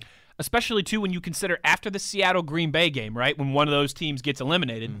legendary. Especially, too, when you consider after the Seattle-Green Bay game, right, when one of those teams gets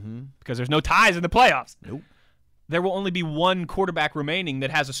eliminated, because there's no ties in the playoffs. Nope. There will only be one quarterback remaining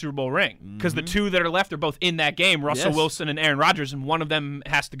that has a Super Bowl ring, because the two that are left are both in that game, Russell Wilson and Aaron Rodgers, and one of them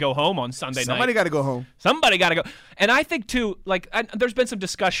has to go home on Sunday night. Somebody got to go home. Somebody got to go. And I think, too, like, there's been some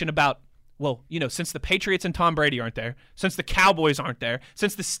discussion about, well, you know, since the Patriots and Tom Brady aren't there, since the Cowboys aren't there,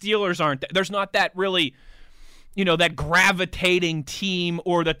 since the Steelers aren't there, there's not that really, you know, that gravitating team,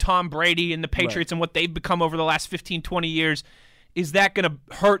 or the Tom Brady and the Patriots and what they've become over the last 15, 20 years. Is that going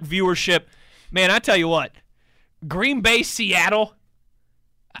to hurt viewership? Man, I tell you what, Green Bay, Seattle,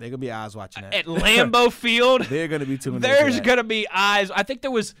 They're going to be eyes watching that. At Lambeau Field. They're going to be tuning in. There's going to be eyes. I think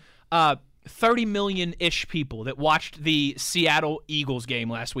there was 30 million-ish people that watched the Seattle Eagles game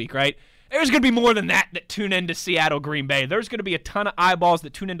last week, right? There's going to be more than that tune into Seattle Green Bay. There's going to be a ton of eyeballs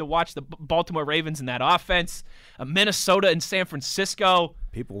that tune in to watch the Baltimore Ravens in that offense. Minnesota and San Francisco.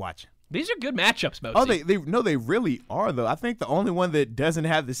 People watching. These are good matchups, Mosey. Oh, they really are, though. I think the only one that doesn't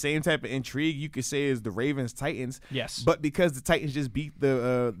have the same type of intrigue you could say is the Ravens-Titans. Yes. But because the Titans just beat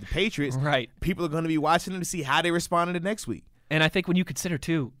the Patriots, right, people are going to be watching them to see how they respond to the next week. And I think when you consider,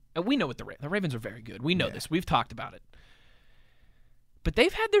 too, we know what the Ravens are very good. We know this. We've talked about it. But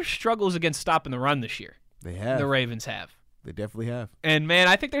they've had their struggles against stopping the run this year. They have. The Ravens have. They definitely have. And, man,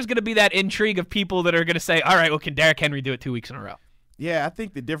 I think there's going to be that intrigue of people that are going to say, all right, well, can Derrick Henry do it 2 weeks in a row? Yeah, I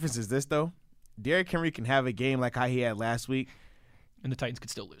think the difference is this, though. Derrick Henry can have a game like how he had last week. And the Titans could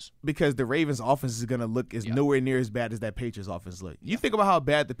still lose. Because the Ravens' offense is going to look nowhere near as bad as that Patriots' offense looked. You think about how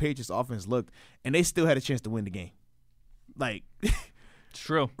bad the Patriots' offense looked, and they still had a chance to win the game. Like, it's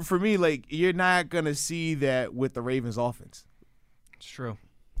true. For me, like, you're not going to see that with the Ravens' offense. It's true.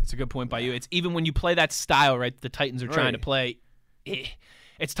 That's a good point by you. It's even when you play that style, right, the Titans are trying to play,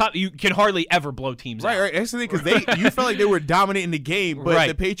 it's tough. You can hardly ever blow teams out. Right. That's the thing, because you felt like they were dominating the game, but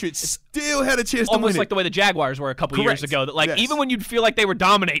the Patriots still had a chance to win almost like the way the Jaguars were a couple years ago. That, like, even when you'd feel like they were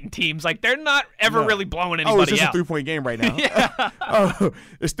dominating teams, like, they're not ever really blowing anybody out. Oh, it's just a 3-point game right now.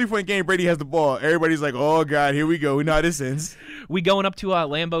 It's a 3-point game. Brady has the ball. Everybody's like, oh, God, here we go. We know how this ends. We going up to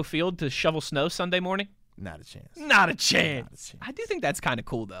Lambeau Field to shovel snow Sunday morning? Not a chance. Not a chance. I do think that's kind of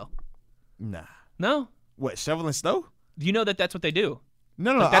cool, though. Nah. No? What, shoveling snow? You know that's what they do.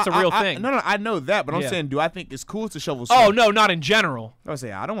 No, like, that's a real thing. No, I know that, but I'm saying, do I think it's cool to shovel snow? Oh, no, not in general. I would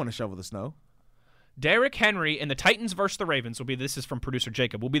say, I don't want to shovel the snow. Derrick Henry and the Titans versus the Ravens this is from producer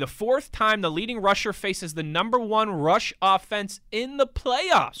Jacob, will be the 4th time the leading rusher faces the #1 rush offense in the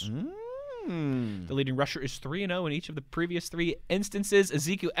playoffs. The leading rusher is 3-0 in each of the previous 3 instances.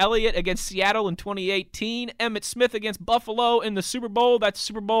 Ezekiel Elliott against Seattle in 2018. Emmitt Smith against Buffalo in the Super Bowl. That's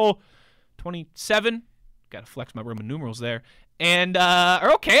Super Bowl 27. Got to flex my Roman numerals there. And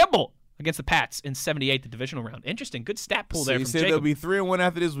Earl Campbell against the Pats in 78, the divisional round. Interesting. Good stat pool there from Jacob. Jacob. They'll be 3-1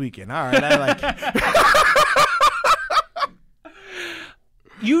 after this weekend. All right, I like it.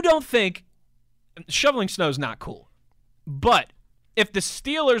 You don't think shoveling snow is not cool, but if the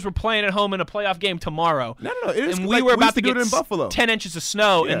Steelers were playing at home in a playoff game tomorrow, and we were about to get in Buffalo. 10 inches of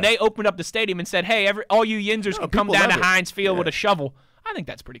snow, and they opened up the stadium and said, hey, all you Yinzers can come down to Heinz Field with a shovel, I think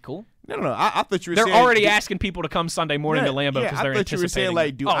that's pretty cool. No. I thought you were saying they're already asking people to come Sunday morning to Lambeau because they're anticipating. I thought you were saying,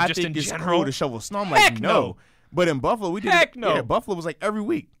 like, dude, I think it's cool to shovel snow. I'm like, no. But in Buffalo, we did it. No. Yeah, Buffalo was like every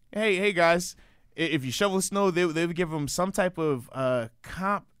week. Hey, guys, if you shovel snow, they would give them some type of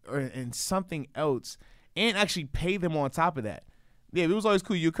comp and something else and actually pay them on top of that. Yeah, it was always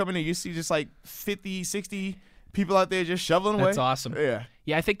cool. You come in there, you see just like 50, 60 people out there just shoveling away. That's awesome.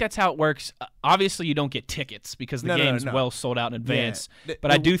 Yeah, I think that's how it works. Obviously, you don't get tickets because the game's well sold out in advance. Yeah.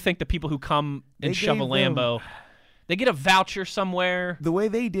 But I do think the people who come and shovel Lambeau, they get a voucher somewhere. The way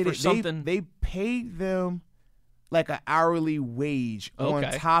they did it, they paid them like an hourly wage on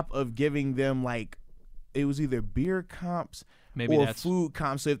top of giving them like it was either beer comps or food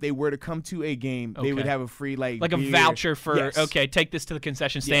comps. So if they were to come to a game, they would have a free like beer. A voucher for take this to the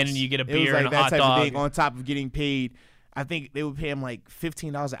concession stand and you get a beer and a hot dog. Type of thing on top of getting paid. I think they would pay them like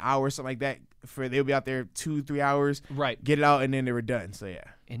 $15 an hour or something like that. They'll be out there 2-3 hours, get it out, and then they were done. So yeah,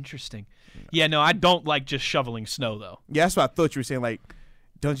 interesting. Yeah, no, I don't like just shoveling snow though. Yeah, that's what I thought you were saying. Like,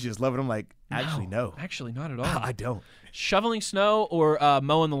 don't you just love it? I'm like, actually, no. Actually, not at all. I don't. Shoveling snow or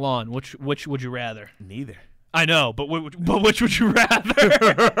mowing the lawn? Which would you rather? Neither. I know, but which would you rather?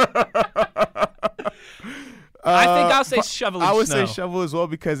 I think I'll say shoveling snow. I would say shovel as well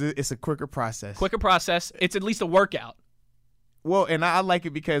because it's a quicker process. Quicker process. It's at least a workout. Well, and I like it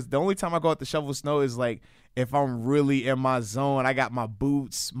because the only time I go out to shovel snow is like if I'm really in my zone. I got my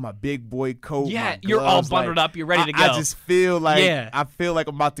boots, my big boy coat. Yeah, my gloves, you're all bundled up. You're ready to go. I just feel like I feel like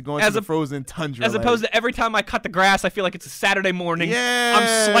I'm about to go into the frozen tundra. As opposed to every time I cut the grass, I feel like it's a Saturday morning. Yeah,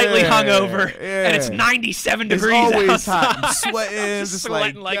 I'm slightly hungover, and it's 97 degrees outside. It's always hot. I'm sweating, just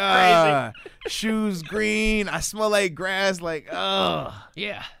sweating like crazy. Shoes green. I smell like grass. Like,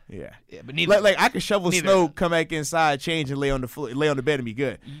 yeah, but neither. Like I can shovel snow, come back inside, change, and lay on the floor, lay on the bed, and be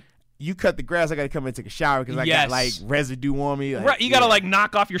good. You cut the grass, I got to come in and take a shower because I got like residue on me. Like, right, you got to like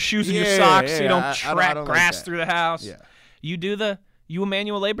knock off your shoes and your socks so you don't track grass like through the house. Yeah. You a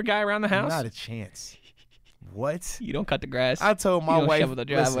manual labor guy around the house? Not a chance. What? You don't cut the grass? I told my wife, shovel the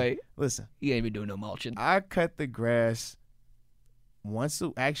driveway. Listen. You ain't even doing no mulching. I cut the grass once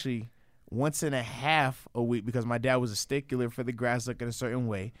once and a half a week because my dad was a stickler for the grass looking a certain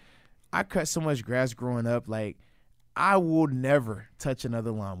way. I cut so much grass growing up, like, I will never touch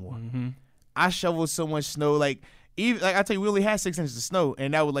another lawnmower. Mm-hmm. I shoveled so much snow, like I tell you, we only had 6 inches of snow,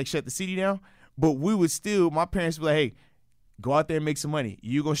 and that would like shut the city down. But we would still, my parents would be like, hey, go out there and make some money.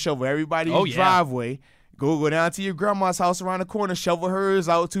 You gonna shovel everybody's driveway. Go down to your grandma's house around the corner, shovel hers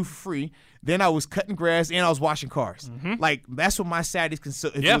out too for free. Then I was cutting grass and I was washing cars. Mm-hmm. Like, that's what my Saturdays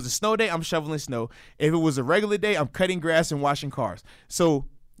consist. If it was a snow day, I'm shoveling snow. If it was a regular day, I'm cutting grass and washing cars. So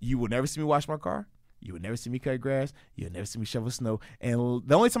you will never see me wash my car. You would never see me cut grass. You'll never see me shovel snow. And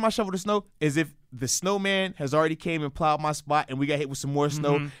the only time I shovel the snow is if the snowman has already came and plowed my spot and we got hit with some more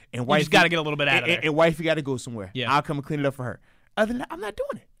snow. Mm-hmm. And you just got to get a little bit out of there. And wifey got to go somewhere. Yeah. I'll come and clean it up for her. Other than that, I'm not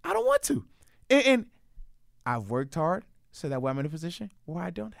doing it. I don't want to. And I've worked hard so that way I'm in a position where I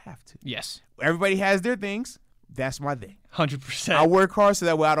don't have to. Yes. Everybody has their things. That's my thing. 100%. I work hard so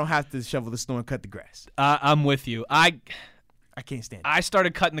that way I don't have to shovel the snow and cut the grass. I'm with you. I can't stand it. I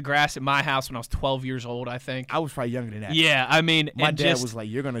started cutting the grass at my house when I was 12 years old, I think. I was probably younger than that. Yeah, I mean, my dad was like,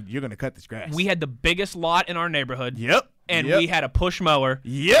 "You're gonna cut this grass." We had the biggest lot in our neighborhood. Yep. And we had a push mower.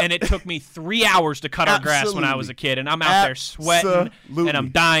 Yep. And it took me 3 hours to cut our grass when I was a kid. And I'm out there sweating. And I'm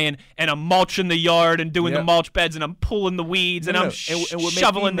dying. And I'm mulching the yard and doing the mulch beds. And I'm pulling the weeds. And I'm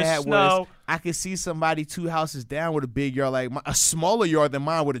shoveling the snow. I could see somebody 2 houses down with a big yard, like a smaller yard than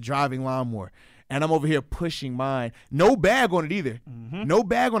mine with a driving lawnmower. And I'm over here pushing mine. No bag on it either. Mm-hmm. No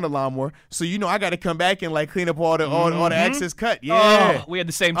bag on the lawnmower. So I got to come back and like clean up all the excess cut. Yeah. Oh, we had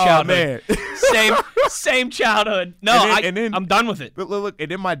the same childhood. Oh, man. same childhood. No, I'm done with it. Look, and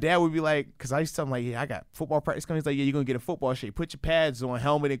then my dad would be like, because I used to tell him like, yeah, I got football practice coming. He's like, yeah, you're gonna get a football shape. Put your pads on,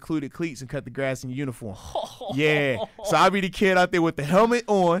 helmet included, cleats, and cut the grass in your uniform. Yeah. So I'll be the kid out there with the helmet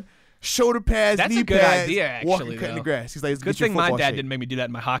on. Shoulder pads, That's knee a good pads, idea, actually. walking, cutting the grass. He's like, good thing my dad didn't make me do that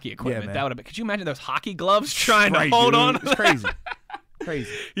in my hockey equipment. Yeah, that would have been. Could you imagine those hockey gloves trying right, to hold dude. on? It's crazy. Crazy.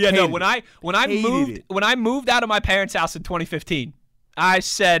 Yeah, Hated no. When I moved out of my parents' house in 2015, I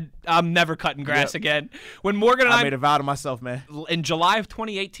said I'm never cutting grass again. When Morgan and I made a vow to myself, man. In July of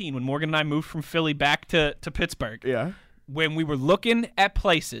 2018, when Morgan and I moved from Philly back to Pittsburgh. Yeah. When we were looking at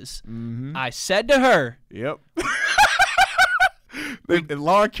places, I said to her, "Yep." The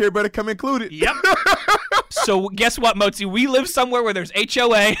lawn care better come included. Yep. So guess what, Mozi? We live somewhere where there's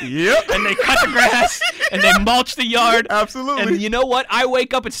HOA. Yep. And they cut the grass and they mulch the yard. Absolutely. And you know what? I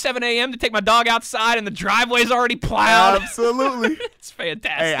wake up at 7 a.m. to take my dog outside and the driveway's already plowed. Absolutely. It's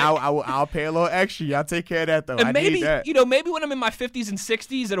fantastic. Hey, I'll pay a little extra. Y'all take care of that though. And maybe need that. Maybe when I'm in my 50s and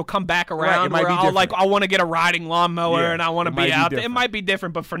 60s, it'll come back around Right, where I want to get a riding lawnmower and I want to be out there. It different. might be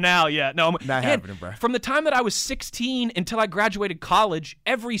different, but for now, no. Not happening, bro. From the time that I was 16 until I graduated college,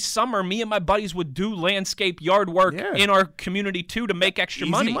 every summer, me and my buddies would do landscape yard work in our community too to make extra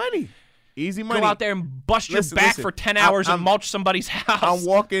money. Easy money. Go out there and bust your back for 10 hours and mulch somebody's house. I'm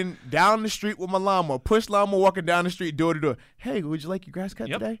walking down the street with my lawnmower, push lawnmower, walking down the street, door to door. Hey, would you like your grass cut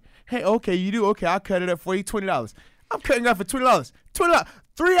today? Hey, okay, you do? Okay, I'll cut it up for you, $20. I'm cutting it up for $20. $20.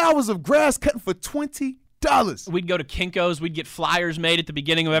 3 hours of grass cutting for $20. We'd go to Kinko's. We'd get flyers made at the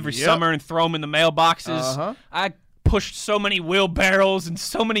beginning of every summer and throw them in the mailboxes. I pushed so many wheelbarrows and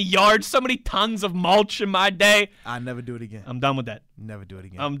so many yards, so many tons of mulch in my day. I'll never do it again. I'm done with that. Never do it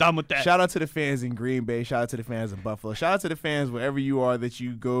again. I'm done with that. Shout out to the fans in Green Bay. Shout out to the fans in Buffalo. Shout out to the fans wherever you are that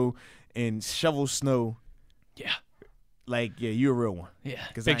you go and shovel snow. Yeah. Like, yeah, you're a real one. Yeah.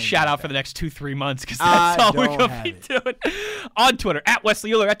 Big shout out for the next 2-3 months because that's all we're going to be doing. On Twitter, at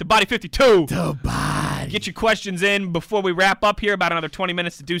Wesley Euler, at TheBody52. The Body. Get your questions in before we wrap up here. About another 20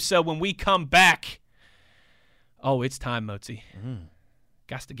 minutes to do so. When we come back, it's time, Mozi.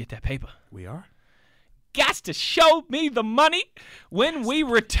 Gots to get that paper. We are? Gots to show me the money. When we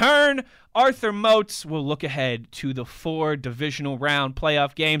return, Arthur Moats will look ahead to the 4 divisional round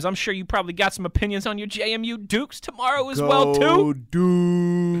playoff games. I'm sure you probably got some opinions on your JMU Dukes tomorrow as well, too. Go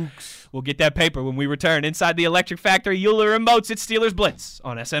Dukes. We'll get that paper when we return. Inside the Electric Factory, Euler and Moats, it's Steelers Blitz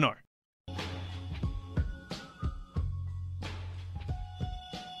on SNR.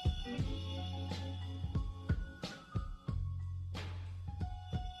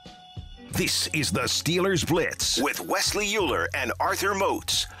 This is the Steelers Blitz with Wesley Euler and Arthur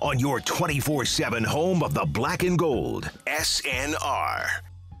Moats on your 24/7 home of the black and gold, SNR.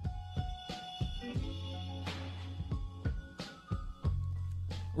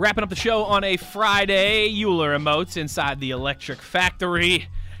 Wrapping up the show on a Friday, Euler and Moats inside the Electric Factory.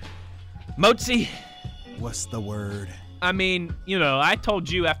 Moatsy. What's the word? I mean, I told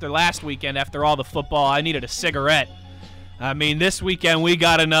you after last weekend, after all the football, I needed a cigarette. I mean, this weekend we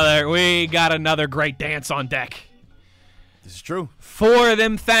got another great dance on deck. This is true. 4 of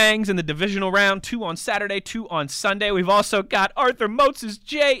them things in the divisional round, 2 on Saturday, 2 on Sunday. We've also got Arthur Moats'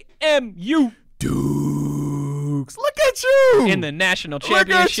 JMU Dukes. Look at you. in the national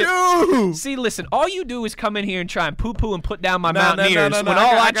championship. Look at you. See, listen, all you do is come in here and try and poo-poo and put down my No, Mountaineers no, when I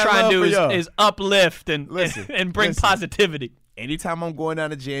all got- I I got try and love do for y'all. is uplift and Listen, and bring listen. positivity. Anytime I'm going down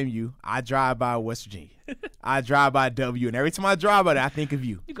to JMU, I drive by West Virginia. I drive by W, and every time I drive by there, I think of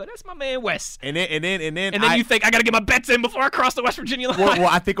you. You go, that's my man Wes. And then And then you think, I got to get my bets in before I cross the West Virginia line. well,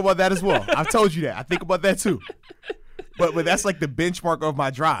 I think about that as well. I've told you that. I think about that too. But that's like the benchmark of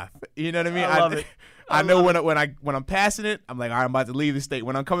my drive. You know what I mean? I love it. I know when I'm passing it, I'm like, all right, I'm about to leave the state.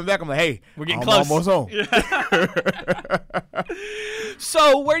 When I'm coming back, I'm like, hey, We're getting I'm close. almost home.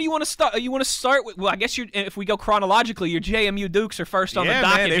 So where do you want to start? You want to start with, well, I guess if we go chronologically, your JMU Dukes are first on the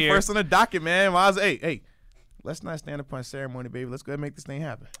docket man, they here. first on the docket, man. Well, I was, hey, let's not stand up on ceremony, baby. Let's go ahead and make this thing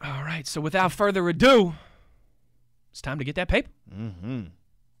happen. All right, so without further ado, it's time to get that paper. Mm-hmm.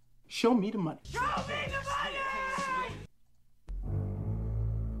 Show me the money.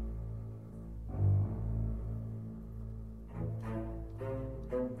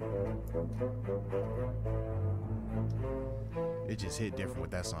 It just hit different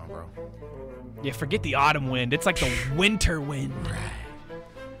with that song, bro. Yeah, forget the autumn wind. It's like the winter wind.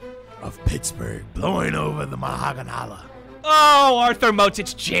 Of Pittsburgh blowing over the Mahoganyala. Oh, Arthur Moats,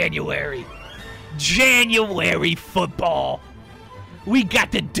 it's January. January football. We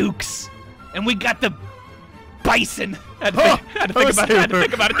got the Dukes, and we got the Bison. I had to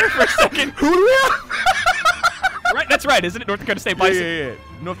think about it there for a second. Who do we have? Right, that's right, isn't it? North Dakota State Bison. Yeah.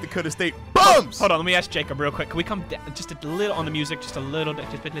 North Dakota State bums. Hold on, let me ask Jacob real quick. Can we come down just a little on the music, just a little bit,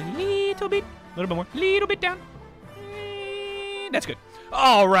 a little bit more, little bit down. That's good.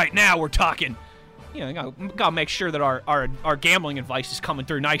 All right, now we're talking. You know, gotta make sure that our gambling advice is coming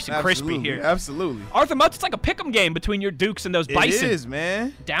through nice and crispy here. Absolutely. Arthur Moats, it's like a pick'em game between your Dukes and those Bison. It is,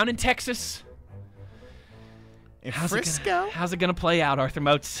 man. Down in Texas. In How's Frisco. it gonna play out, Arthur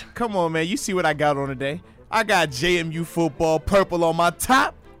Moats? Come on, man. You see what I got on today? I got JMU football purple on my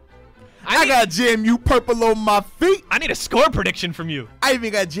top. I got JMU purple on my feet. I need a score prediction from you. I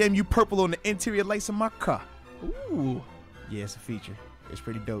even got JMU purple on the interior lights of my car. Ooh. Yeah, it's a feature. It's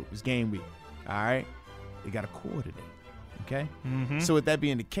pretty dope. It's game week. All right? They got a core today. Okay? Mm-hmm. So with that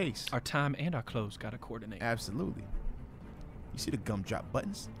being the case, Our time and our clothes gotta coordinate. absolutely. You see the gumdrop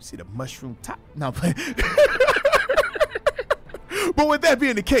buttons? You see the mushroom top? No, I'm playing. But with that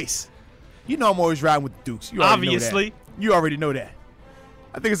being the case, you know I'm always riding with the Dukes. You already Obviously. know that. You already know that.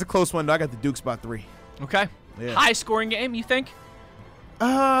 I think it's a close one, though. I got the Dukes by 3. Okay. Yeah. High scoring game, you think?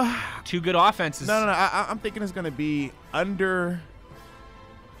 Two good offenses. No. I'm thinking it's going to be under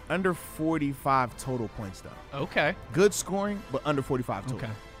 45 total points, though. Okay. Good scoring, but under 45 total. Okay.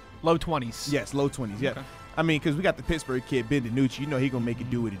 Low 20s. Yes, low 20s. Yeah. Okay. I mean, because we got the Pittsburgh kid, Ben DiNucci. You know he going to make it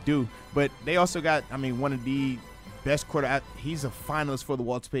do what it do. But they also got, one of the best quarterback. He's a finalist for the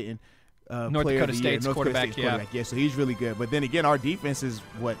Walter Payton North Player of Dakota the State's Year. quarterback, yeah. Yeah, so he's really good. But then again, our defense is,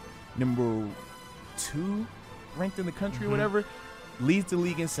 number 2 ranked in the country or whatever. Leads the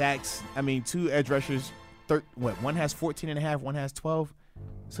league in sacks. 2 edge rushers. One has 14.5, one has 12.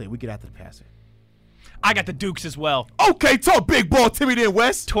 So we get after the passer. I got the Dukes as well. Okay, talk big ball, Timmy then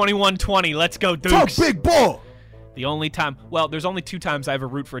West. 21-20. Let's go, Talk Dukes. big ball. The only time, well, there's only 2 times I ever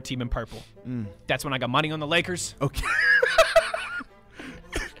root for a team in purple. That's when I got money on the Lakers. Okay.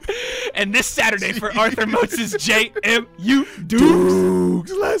 And this Saturday for Arthur Moats' JMU Dukes.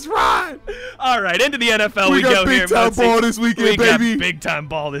 Dukes, let's ride. All right, into the NFL we got go here, big time Moatsy. ball this weekend, we baby. got big time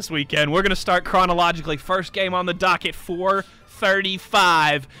ball this weekend. We're going to start chronologically. First game on the docket,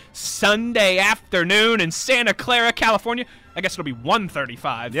 4:35 Sunday afternoon in Santa Clara, California. I guess it'll be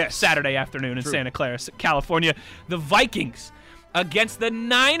 1:35 Yes. Saturday afternoon in Santa Clara, California. The Vikings against the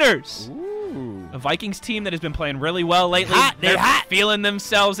Niners. A Vikings team that has been playing really well lately. They're hot. Feeling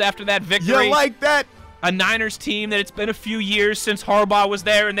themselves after that victory. You like that? A Niners team that it's been a few years since Harbaugh was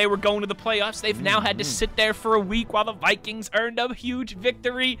there and they were going to the playoffs. They've now had to sit there for a week while the Vikings earned a huge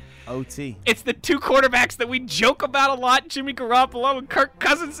victory. OT. It's the 2 quarterbacks that we joke about a lot, Jimmy Garoppolo and Kirk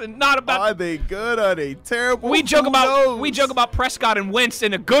Cousins, and not about. Are they good? Are they terrible? We joke Who about knows? Prescott and Wentz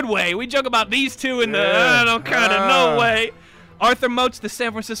in a good way. We joke about these two in the Yeah. I don't kind of know way. Arthur Moats, the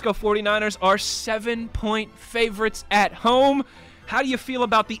San Francisco 49ers are 7-point favorites at home. How do you feel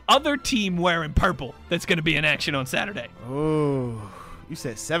about the other team wearing purple that's going to be in action on Saturday? Oh, you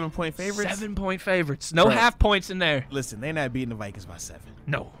said 7-point favorites? 7-point favorites. No Right. half points in there. Listen, they're not beating the Vikings by 7.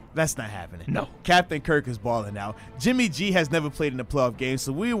 No. That's not happening. No. Captain Kirk is balling out. Jimmy G has never played in a playoff game,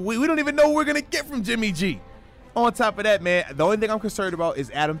 so we don't even know what we're going to get from Jimmy G. On top of that, man, the only thing I'm concerned about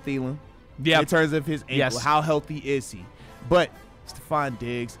is Adam Thielen. Yeah. In terms of his ankle, Yes. how healthy is he? But Stephon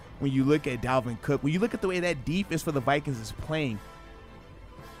Diggs, when you look at Dalvin Cook, when you look at the way that defense for the Vikings is playing,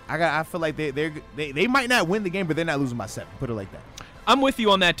 I feel like they might not win the game, but they're not losing by 7. Put it like that. I'm with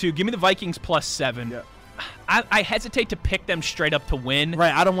you on that too. Give me the Vikings +7. Yeah. I hesitate to pick them straight up to win.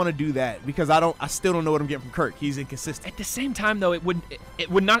 Right, I don't want to do that because I still don't know what I'm getting from Kirk. He's inconsistent. At the same time, though, it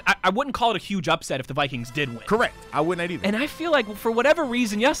would not. I wouldn't call it a huge upset if the Vikings did win. Correct. I wouldn't either. And I feel like for whatever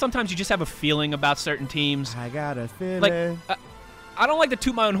reason, sometimes you just have a feeling about certain teams. I got a feeling. Like, I don't like to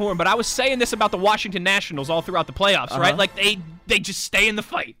toot my own horn, but I was saying this about the Washington Nationals all throughout the playoffs, right? Like they just stay in the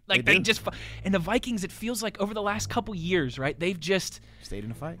fight. Like they just and the Vikings, it feels like over the last couple years, right? They've just stayed in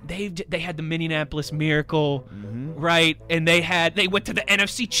the fight. They had the Minneapolis Miracle, right? And they went to the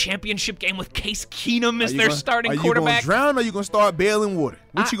NFC Championship game with Case Keenum as their starting quarterback. Are you going to drown or are you going to start bailing water?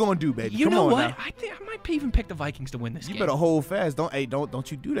 What you going to do, baby? You Come know on what? now. I think I might even pick the Vikings to win this game. You better hold fast.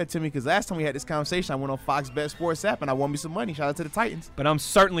 Don't you do that to me, because last time we had this conversation, I went on Fox Bet Sports app and I won me some money. Shout out to the Titans. But I'm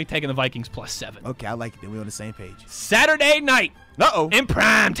certainly taking the Vikings +7. Okay, I like it. Then we're on the same page. Saturday night. In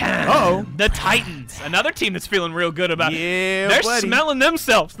prime time. The Titans, another team that's feeling real good about it. They're smelling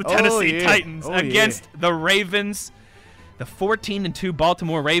themselves, the Tennessee Titans, against the Ravens. The 14-2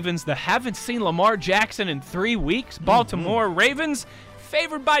 Baltimore Ravens, that haven't seen Lamar Jackson in 3 weeks. Baltimore Ravens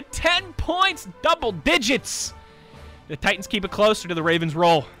favored by 10 points, double digits. The Titans keep it closer to the Ravens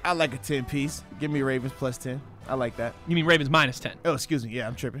roll. I like a 10-piece. Give me Ravens +10. I like that. You mean Ravens -10? Oh, excuse me. Yeah,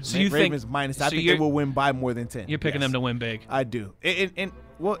 I'm tripping. So you Ravens think, minus. I think they will win by more than 10. You're picking them to win big. I do. And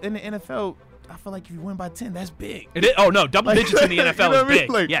well, in the NFL, I feel like if you win by 10, that's big. It is, oh no, double digits in the NFL is big.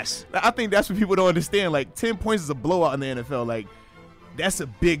 Like, yes. I think that's what people don't understand. Like 10 points is a blowout in the NFL. Like that's a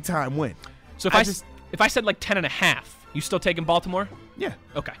big time win. So if I said like 10.5, you still taking Baltimore? Yeah.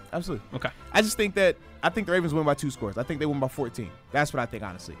 Okay. Absolutely. Okay. I think the Ravens win by 2 scores. I think they win by 14. That's what I think,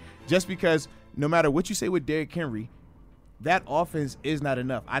 honestly. Just because no matter what you say with Derrick Henry, that offense is not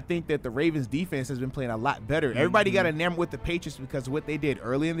enough. I think that the Ravens defense has been playing a lot better. Everybody got enamored with the Patriots because of what they did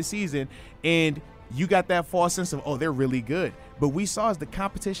early in the season, and you got that false sense of, oh, they're really good. But we saw as the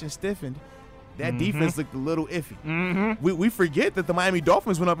competition stiffened, that defense looked a little iffy. We forget that the Miami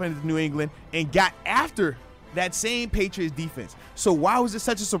Dolphins went up into New England and got after that same Patriots defense. So why was it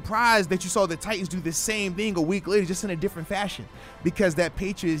such a surprise that you saw the Titans do the same thing a week later, just in a different fashion? Because that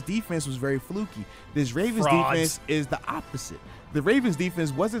Patriots defense was very fluky. This Ravens defense is the opposite. The Ravens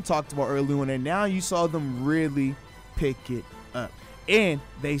defense wasn't talked about early on, and now you saw them really pick it up. And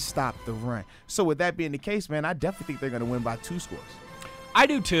they stopped the run. So with that being the case, man, I definitely think they're going to win by 2 scores. I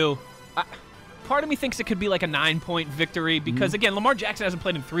do too. Part of me thinks it could be like a 9-point victory because, again, Lamar Jackson hasn't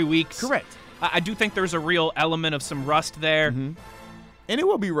played in 3 weeks. Correct. I do think there's a real element of some rust there. And it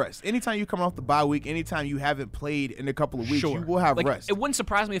will be rust. Anytime you come off the bye week, anytime you haven't played in a couple of weeks, you will have rust. It wouldn't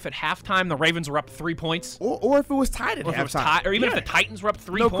surprise me if at halftime the Ravens were up 3 points. Or if it was tied at halftime. Or even if the Titans were up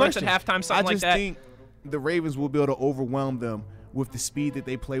 3 points at halftime, something like that. I just think the Ravens will be able to overwhelm them with the speed that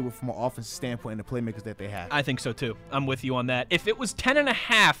they play with from an offensive standpoint and the playmakers that they have. I think so, too. I'm with you on that. If it was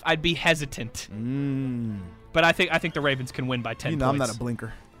 10.5, I'd be hesitant. But I think the Ravens can win by 10 points. I'm not a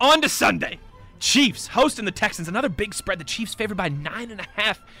blinker. On to Sunday. Chiefs hosting the Texans. Another big spread. The Chiefs favored by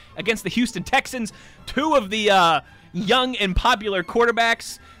 9.5 against the Houston Texans. 2 of the young and popular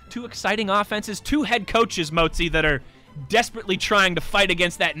quarterbacks. 2 exciting offenses. 2 head coaches, Motzi, that are desperately trying to fight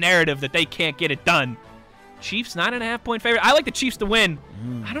against that narrative that they can't get it done. Chiefs 9.5-point favorite. I like the Chiefs to win.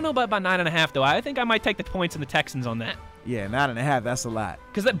 I don't know about 9.5 though. I think I might take the points and the Texans on that. Yeah, 9.5. That's a lot.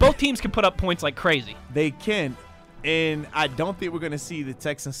 Because both teams can put up points like crazy. They can. And I don't think we're going to see the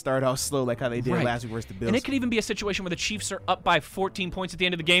Texans start out slow like how they did last week versus the Bills. And it could even be a situation where the Chiefs are up by 14 points at the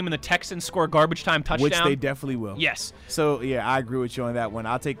end of the game and the Texans score a garbage time touchdown. Which they definitely will. Yes. So, yeah, I agree with you on that one.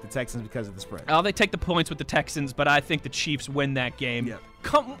 I'll take the Texans because of the spread. They take the points with the Texans, but I think the Chiefs win that game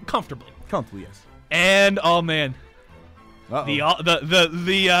comfortably. Comfortably, yes. And, oh, man. Uh-oh.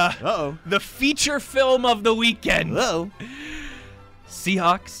 The feature film of the weekend. Uh-oh.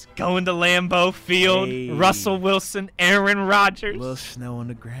 Seahawks going to Lambeau Field. Hey. Russell Wilson, Aaron Rodgers. A little snow on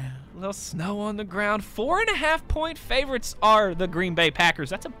the ground. 4.5-point favorites are the Green Bay Packers.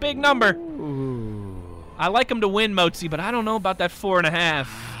 That's a big number. Ooh. I like them to win, Motzi, but I don't know about that 4.5.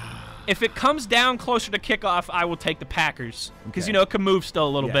 If it comes down closer to kickoff, I will take the Packers because, it can move still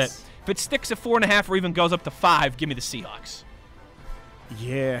a little bit. If it sticks at 4.5 or even goes up to 5, give me the Seahawks.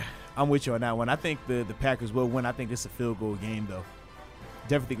 Yeah, I'm with you on that one. I think the Packers will win. I think it's a field goal game, though.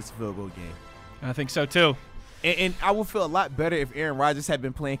 Definitely think it's a field goal game. I think so, too. And I would feel a lot better if Aaron Rodgers had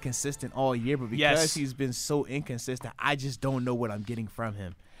been playing consistent all year, but because he's been so inconsistent, I just don't know what I'm getting from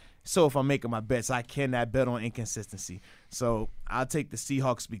him. So if I'm making my bets, I cannot bet on inconsistency. So I'll take the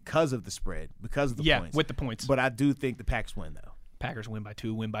Seahawks because of the spread, because of the points. Yeah, with the points. But I do think the Packers win, though. Packers win by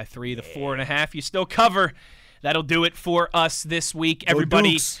 2, win by 3. The 4.5, you still cover. That'll do it for us this week.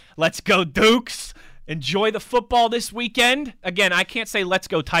 Everybody, let's go Dukes. Enjoy the football this weekend. Again, I can't say let's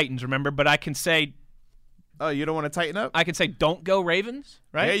go Titans, remember, but I can say Oh, you don't want to tighten up? I can say don't go Ravens,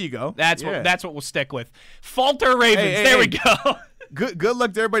 right? There you go. That's what we'll stick with. Falter Ravens. We go. Good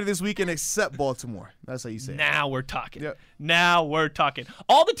luck to everybody this weekend except Baltimore. That's how you say it. Now we're talking. Yep. Now we're talking.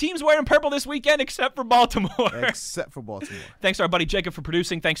 All the teams wearing purple this weekend except for Baltimore. Except for Baltimore. Thanks to our buddy Jacob for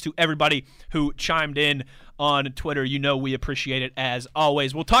producing. Thanks to everybody who chimed in on Twitter. You know we appreciate it as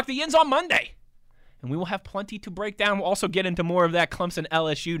always. We'll talk the Yins on Monday, and we will have plenty to break down. We'll also get into more of that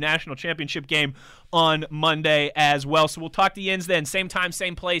Clemson-LSU national championship game on Monday as well. So we'll talk the Yins then. Same time,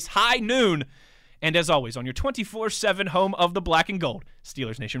 same place, high noon. And as always, on your 24/7 home of the black and gold,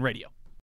 Steelers Nation Radio.